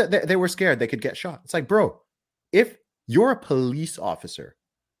 They said that they were scared they could get shot. It's like, bro, if you're a police officer,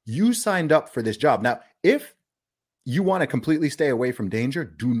 you signed up for this job. Now, if you want to completely stay away from danger,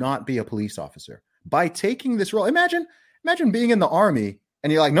 do not be a police officer. By taking this role, imagine being in the army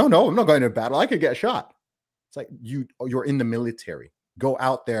and you're like, no, I'm not going to battle. I could get shot. It's like you're in the military. Go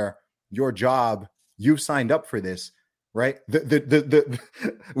out there. Your job. You've signed up for this, right? You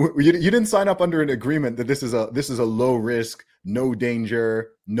didn't sign up under an agreement that this is a low risk, no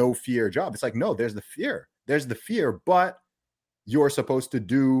danger, no fear job. It's like, no, there's the fear, but you're supposed to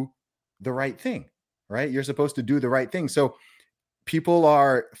do the right thing, right? You're supposed to do the right thing. So people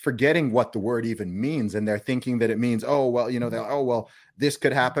are forgetting what the word even means, and they're thinking that it means, this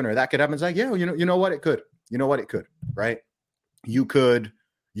could happen or that could happen. It's like, you know what, it could. You know what, it could, right? You could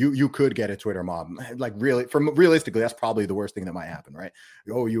get a Twitter mob. Like realistically, that's probably the worst thing that might happen, right?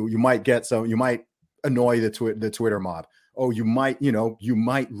 Oh, you might annoy the Twitter mob. Oh, you might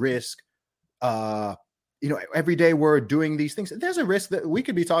risk, every day we're doing these things. There's a risk that we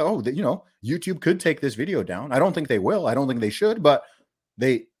could be talking, YouTube could take this video down. I don't think they will. I don't think they should, but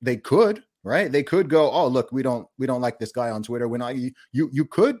they could. right? They could go, oh, look, we don't like this guy on Twitter. We're not, you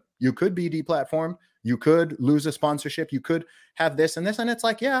could be deplatformed. You could lose a sponsorship. You could have this and this. And it's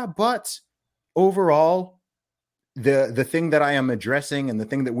like, yeah, but overall, the thing that I am addressing and the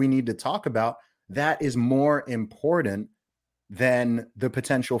thing that we need to talk about, that is more important than the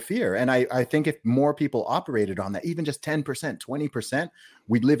potential fear. And I think if more people operated on that, even just 10%, 20%,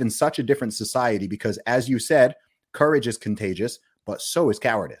 we'd live in such a different society, because as you said, courage is contagious, but so is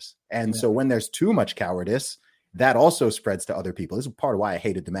cowardice. And so when there's too much cowardice, that also spreads to other people. This is part of why I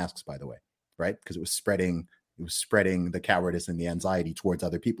hated the masks, by the way, right? Because it was spreading the cowardice and the anxiety towards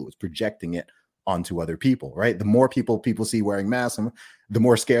other people. It was projecting it onto other people, right? The more people see wearing masks, the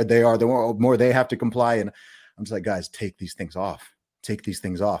more scared they are, the more they have to comply. And I'm just like, guys, take these things off. Take these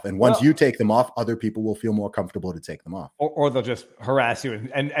things off. And once you take them off, other people will feel more comfortable to take them off. Or they'll just harass you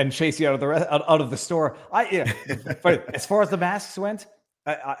and chase you out of the store. But as far as the masks went,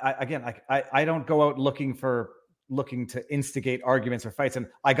 I don't go out looking to instigate arguments or fights. And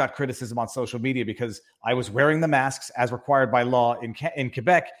I got criticism on social media because I was wearing the masks as required by law in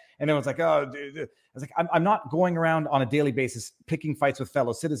Quebec. And everyone's like, oh, dude. I was like, I'm not going around on a daily basis picking fights with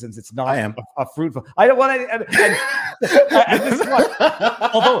fellow citizens. It's not a fruitful. I don't want to.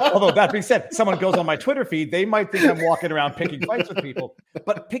 Although that being said, someone goes on my Twitter feed, they might think I'm walking around picking fights with people,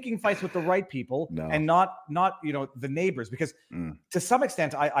 but picking fights with the right people and not the neighbors. Because to some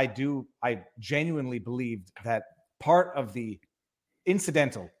extent, I genuinely believed that part of the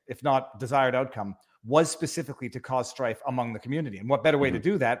incidental, if not desired outcome, was specifically to cause strife among the community. And what better way to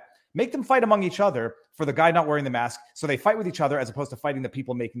do that? Make them fight among each other for the guy not wearing the mask. So they fight with each other as opposed to fighting the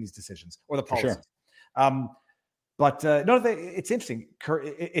people making these decisions or the policies. Sure. It's interesting.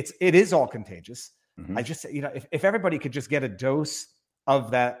 It is all contagious. Mm-hmm. I just, if everybody could just get a dose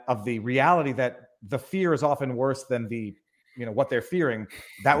of the reality that the fear is often worse than what they're fearing,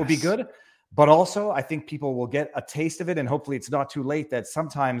 that would be good. But also I think people will get a taste of it, and hopefully it's not too late, that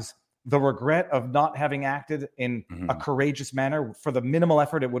sometimes the regret of not having acted in a courageous manner for the minimal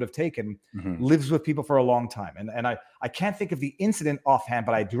effort it would have taken lives with people for a long time. And I can't think of the incident offhand,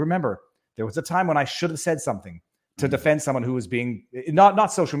 but I do remember there was a time when I should have said something to defend someone who was being,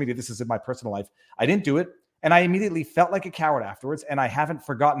 not social media, this is in my personal life. I didn't do it. And I immediately felt like a coward afterwards. And I haven't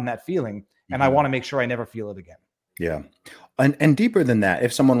forgotten that feeling. And I want to make sure I never feel it again. Yeah. And deeper than that,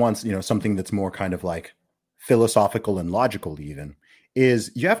 if someone wants, something that's more kind of like philosophical and logical even,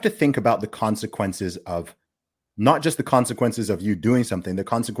 is you have to think about the consequences of not just the consequences of you doing something, the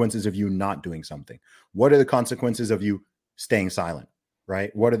consequences of you not doing something. What are the consequences of you staying silent,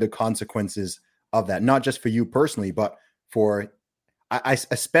 right? What are the consequences of that? Not just for you personally, but I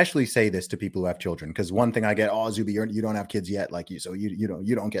especially say this to people who have children, because one thing I get, Zuby, you don't have kids yet, like you, so you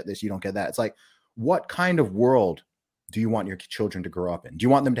don't get this, you don't get that. It's like, what kind of world do you want your children to grow up in? Do you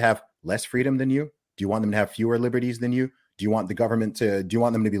want them to have less freedom than you? Do you want them to have fewer liberties than you? Do you want them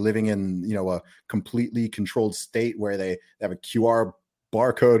to be living in, a completely controlled state where they have a QR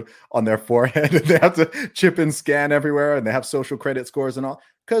barcode on their forehead and they have to chip and scan everywhere and they have social credit scores and all?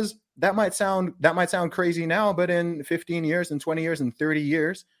 Because that might sound crazy now, but in 15 years and 20 years and 30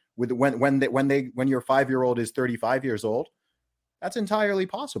 years, when your 5-year-old is 35 years old, that's entirely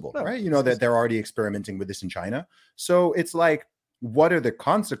possible, right? That they're already experimenting with this in China. So it's like, what are the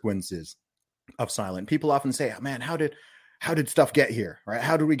consequences of silent? People often say, oh, man, how did stuff get here, right?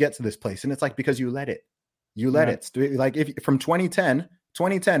 How did we get to this place? And it's like, because you let it. Like if from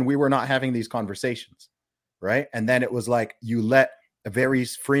 2010, we were not having these conversations, right? And then it was like, you let a very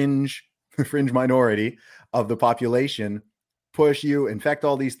fringe minority of the population push you, infect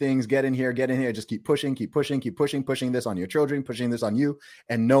all these things, get in here, just keep pushing this on your children, pushing this on you.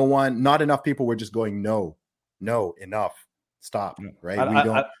 And not enough people were just going, no, enough, stop,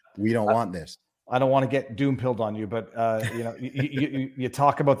 right? We don't want this. I don't want to get doom pilled on you, but you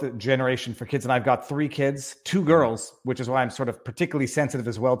talk about the generation for kids, and I've got 3 kids, 2 girls, which is why I'm sort of particularly sensitive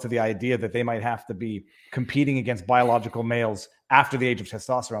as well to the idea that they might have to be competing against biological males after the age of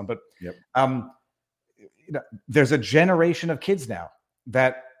testosterone. But there's a generation of kids now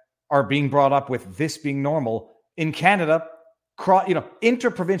that are being brought up with this being normal in Canada.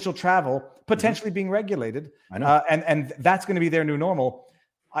 Interprovincial travel potentially being regulated, I know. And that's going to be their new normal.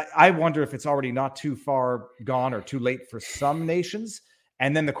 I wonder if it's already not too far gone or too late for some nations.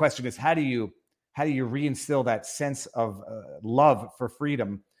 And then the question is, how do you reinstill that sense of love for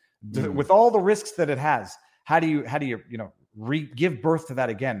freedom with all the risks that it has? How do you give birth to that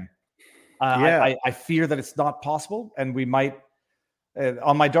again? I fear that it's not possible, and we might.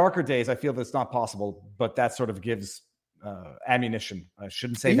 On my darker days, I feel that it's not possible, but that sort of gives ammunition. I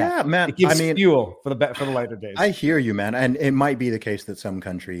shouldn't say that. Yeah, man. It gives fuel for the lighter days. I hear you, man. And it might be the case that some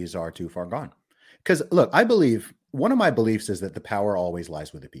countries are too far gone. Because look, I believe one of my beliefs is that the power always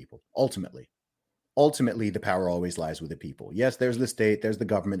lies with the people. Ultimately, the power always lies with the people. Yes, there's the state, there's the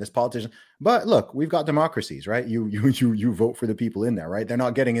government, there's politicians. But look, we've got democracies, right? You vote for the people in there, right? They're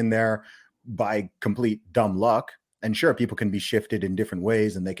not getting in there by complete dumb luck. And sure, people can be shifted in different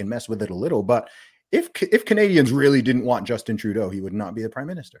ways and they can mess with it a little. But if Canadians really didn't want Justin Trudeau, he would not be the prime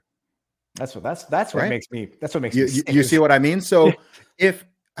minister. That's what makes me you see what I mean? So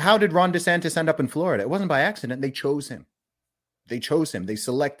how did Ron DeSantis end up in Florida? It wasn't by accident. They chose him. They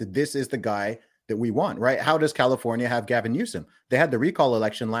selected, this is the guy that we want, right? How does California have Gavin Newsom? They had the recall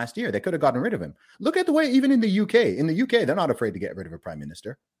election last year. They could have gotten rid of him. Look at the way, even in the UK, they're not afraid to get rid of a prime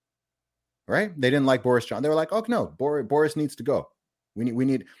minister, right? They didn't like Boris Johnson. They were like, oh no, Boris needs to go. We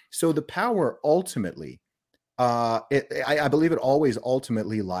need. So the power ultimately, I believe it always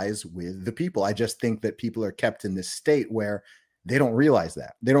ultimately lies with the people. I just think that people are kept in this state where they don't realize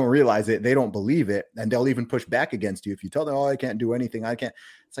that. They don't realize it. They don't believe it. And they'll even push back against you if you tell them, oh, I can't do anything. I can't.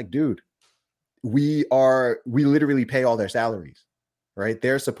 It's like, dude, we literally pay all their salaries, right?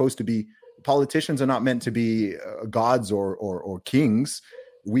 They're supposed to be, politicians are not meant to be gods or kings.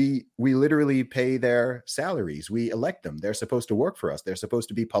 We literally pay their salaries. We elect them. They're supposed to work for us. They're supposed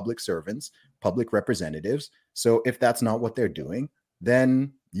to be public servants, public representatives. So if that's not what they're doing,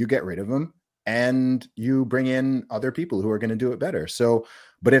 then you get rid of them and you bring in other people who are going to do it better. So,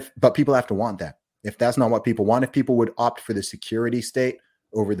 but people have to want that. If that's not what people want, if people would opt for the security state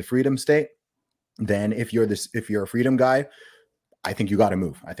over the freedom state, then if you're a freedom guy, I think you got to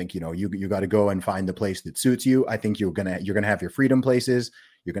move. I think, you got to go and find the place that suits you. I think you're going to have your freedom places.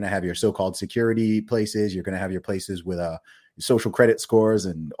 You're going to have your so-called security places. You're going to have your places with social credit scores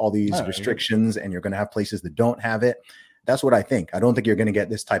and all these restrictions, and you're going to have places that don't have it. That's what I think. I don't think you're going to get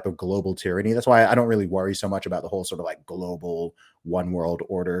this type of global tyranny. That's why I don't really worry so much about the whole sort of like global one world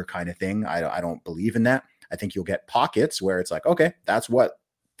order kind of thing. I don't believe in that. I think you'll get pockets where it's like, okay, that's what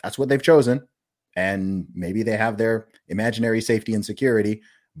they've chosen. And maybe they have their imaginary safety and security,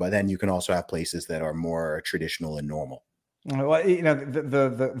 but then you can also have places that are more traditional and normal. Well,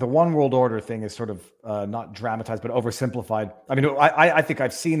 the one world order thing is sort of not dramatized, but oversimplified. I mean, I think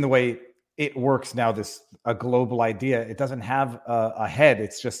I've seen the way it works now. A global idea. It doesn't have a head.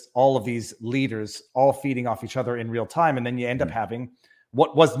 It's just all of these leaders all feeding off each other in real time, and then you end up having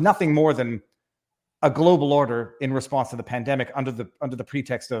what was nothing more than a global order in response to the pandemic under the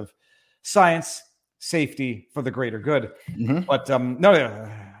pretext of science, safety for the greater good. Mm-hmm. But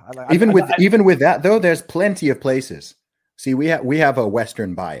even with that though, there's plenty of places. See, we have a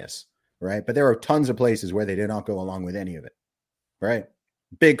Western bias, right? But there are tons of places where they did not go along with any of it, right?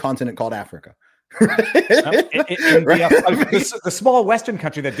 Big continent called Africa. The small Western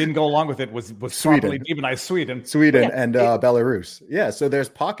country that didn't go along with it was probably demonized Sweden and Belarus. Yeah, so there's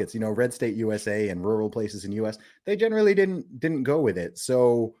pockets, red state USA and rural places in US. They generally didn't go with it.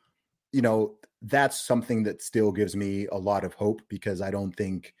 So that's something that still gives me a lot of hope, because I don't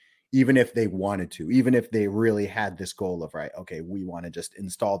think, even if they wanted to, even if they really had this goal of, right, okay, we want to just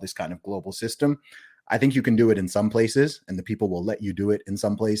install this kind of global system, I think you can do it in some places and the people will let you do it in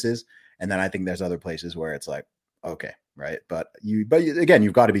some places. And then I think there's other places where it's like, okay, right. But again,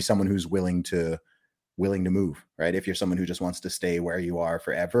 you've got to be someone who's willing to move, right? If you're someone who just wants to stay where you are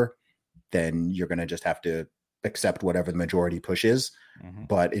forever, then you're going to just have to accept whatever the majority pushes. Mm-hmm.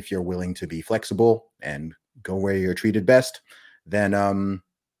 But if you're willing to be flexible and go where you're treated best, then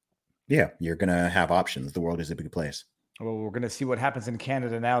you're going to have options. The world is a big place. Well, we're going to see what happens in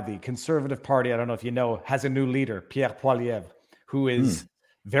Canada now. The Conservative Party, I don't know if you know, has a new leader, Pierre Poilievre, who is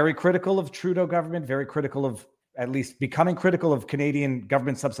very critical of Trudeau government, very critical of, at least becoming critical of Canadian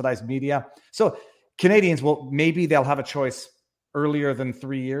government subsidized media. So Canadians maybe they'll have a choice earlier than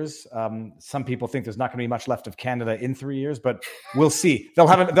 3 years. Some people think there's not going to be much left of Canada in 3 years, but we'll see. They'll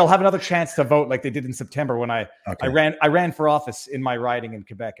have another chance to vote like they did in September when I ran for office in my riding in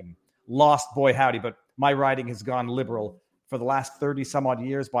Quebec and lost, boy howdy, but my riding has gone liberal for the last 30 some odd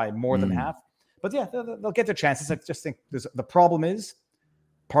years by more than half. But yeah, they'll get their chances. I just think the problem is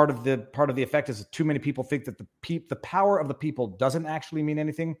part of the effect is too many people think that the power of the people doesn't actually mean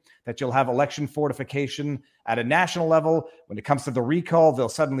anything, that you'll have election fortification at a national level. When it comes to the recall, they'll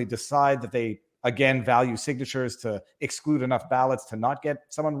suddenly decide that they, again, value signatures to exclude enough ballots to not get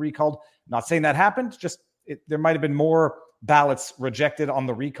someone recalled. Not saying that happened, there might have been more ballots rejected on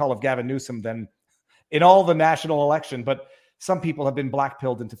the recall of Gavin Newsom than in all the national election. But some people have been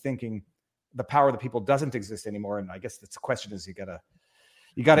black-pilled into thinking the power of the people doesn't exist anymore. And I guess the question is you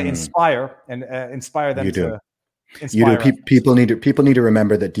got to inspire and inspire them inspire us. People need to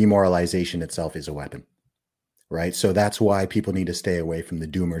remember that demoralization itself is a weapon, right? So that's why people need to stay away from the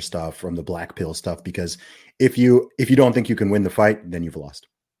doomer stuff, from the black pill stuff, because if you don't think you can win the fight, then you've lost.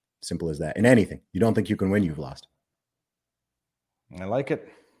 Simple as that. In anything, you don't think you can win, you've lost. I like it.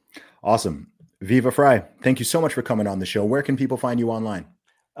 Awesome. Viva Frei, thank you so much for coming on the show. Where can people find you online?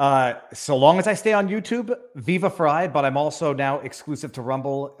 So long as I stay on YouTube, Viva Frei, but I'm also now exclusive to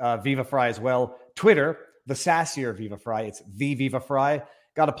Rumble, Viva Frei as well. Twitter, the sassier Viva Frei. It's the Viva Frei.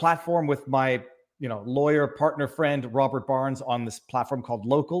 Got a platform with my, lawyer partner friend Robert Barnes on this platform called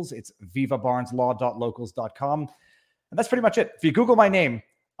Locals. It's vivabarneslaw.locals.com. And that's pretty much it. If you Google my name,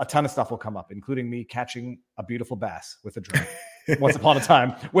 a ton of stuff will come up, including me catching a beautiful bass with a drone. Once upon a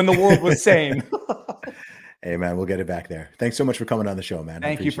time when the world was sane. Hey, man, we'll get it back there. Thanks so much for coming on the show, man.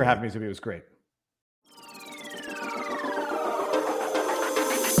 Thank you for having me, Zuby. It was great.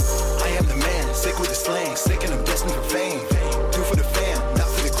 I am the man, sick with the slang, sick and I'm destined for fame. Do for the fam, not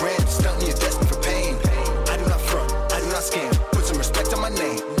for the gram. Stunting, you're destined for pain. I do not front, I do not scam. Put some respect on my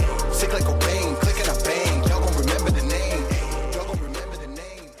name. Sick like a rain, click and I bang. Y'all gon' remember the name. Y'all gon' remember the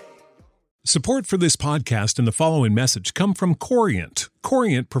name. Support for this podcast and the following message come from Corient.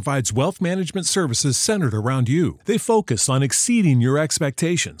 Corient provides wealth management services centered around you. They focus on exceeding your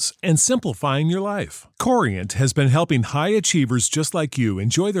expectations and simplifying your life. Corient has been helping high achievers just like you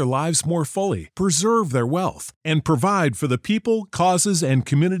enjoy their lives more fully, preserve their wealth, and provide for the people, causes, and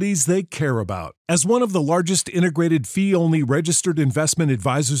communities they care about. As one of the largest integrated fee-only registered investment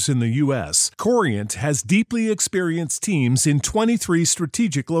advisors in the U.S., Corient has deeply experienced teams in 23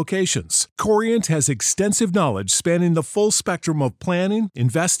 strategic locations. Corient has extensive knowledge spanning the full spectrum of planning,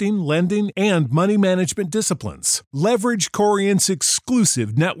 investing, lending, and money management disciplines. Leverage Corient's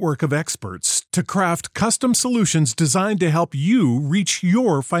exclusive network of experts to craft custom solutions designed to help you reach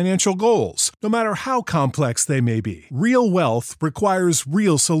your financial goals, no matter how complex they may be. Real wealth requires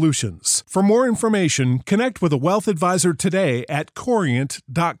real solutions. For more information, connect with a wealth advisor today at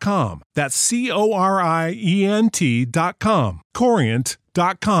Corient.com. That's Corient.com.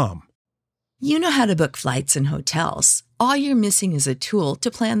 Corient.com. You know how to book flights and hotels. All you're missing is a tool to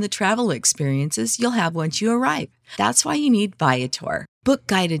plan the travel experiences you'll have once you arrive. That's why you need Viator. Book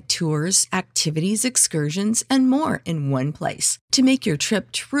guided tours, activities, excursions, and more in one place to make your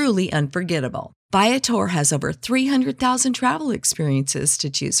trip truly unforgettable. Viator has over 300,000 travel experiences to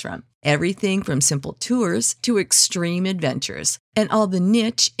choose from. Everything from simple tours to extreme adventures and all the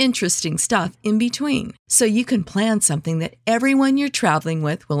niche, interesting stuff in between. So you can plan something that everyone you're traveling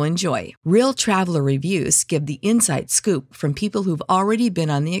with will enjoy. Real traveler reviews give the inside scoop from people who've already been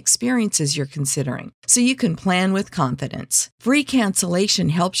on the experiences you're considering. So you can plan with confidence. Free cancellation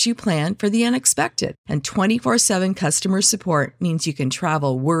helps you plan for the unexpected. And 24/7 customer support means you can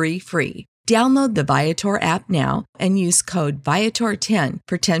travel worry-free. Download the Viator app now and use code Viator10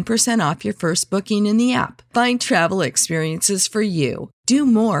 for 10% off your first booking in the app. Find travel experiences for you. Do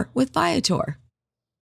more with Viator.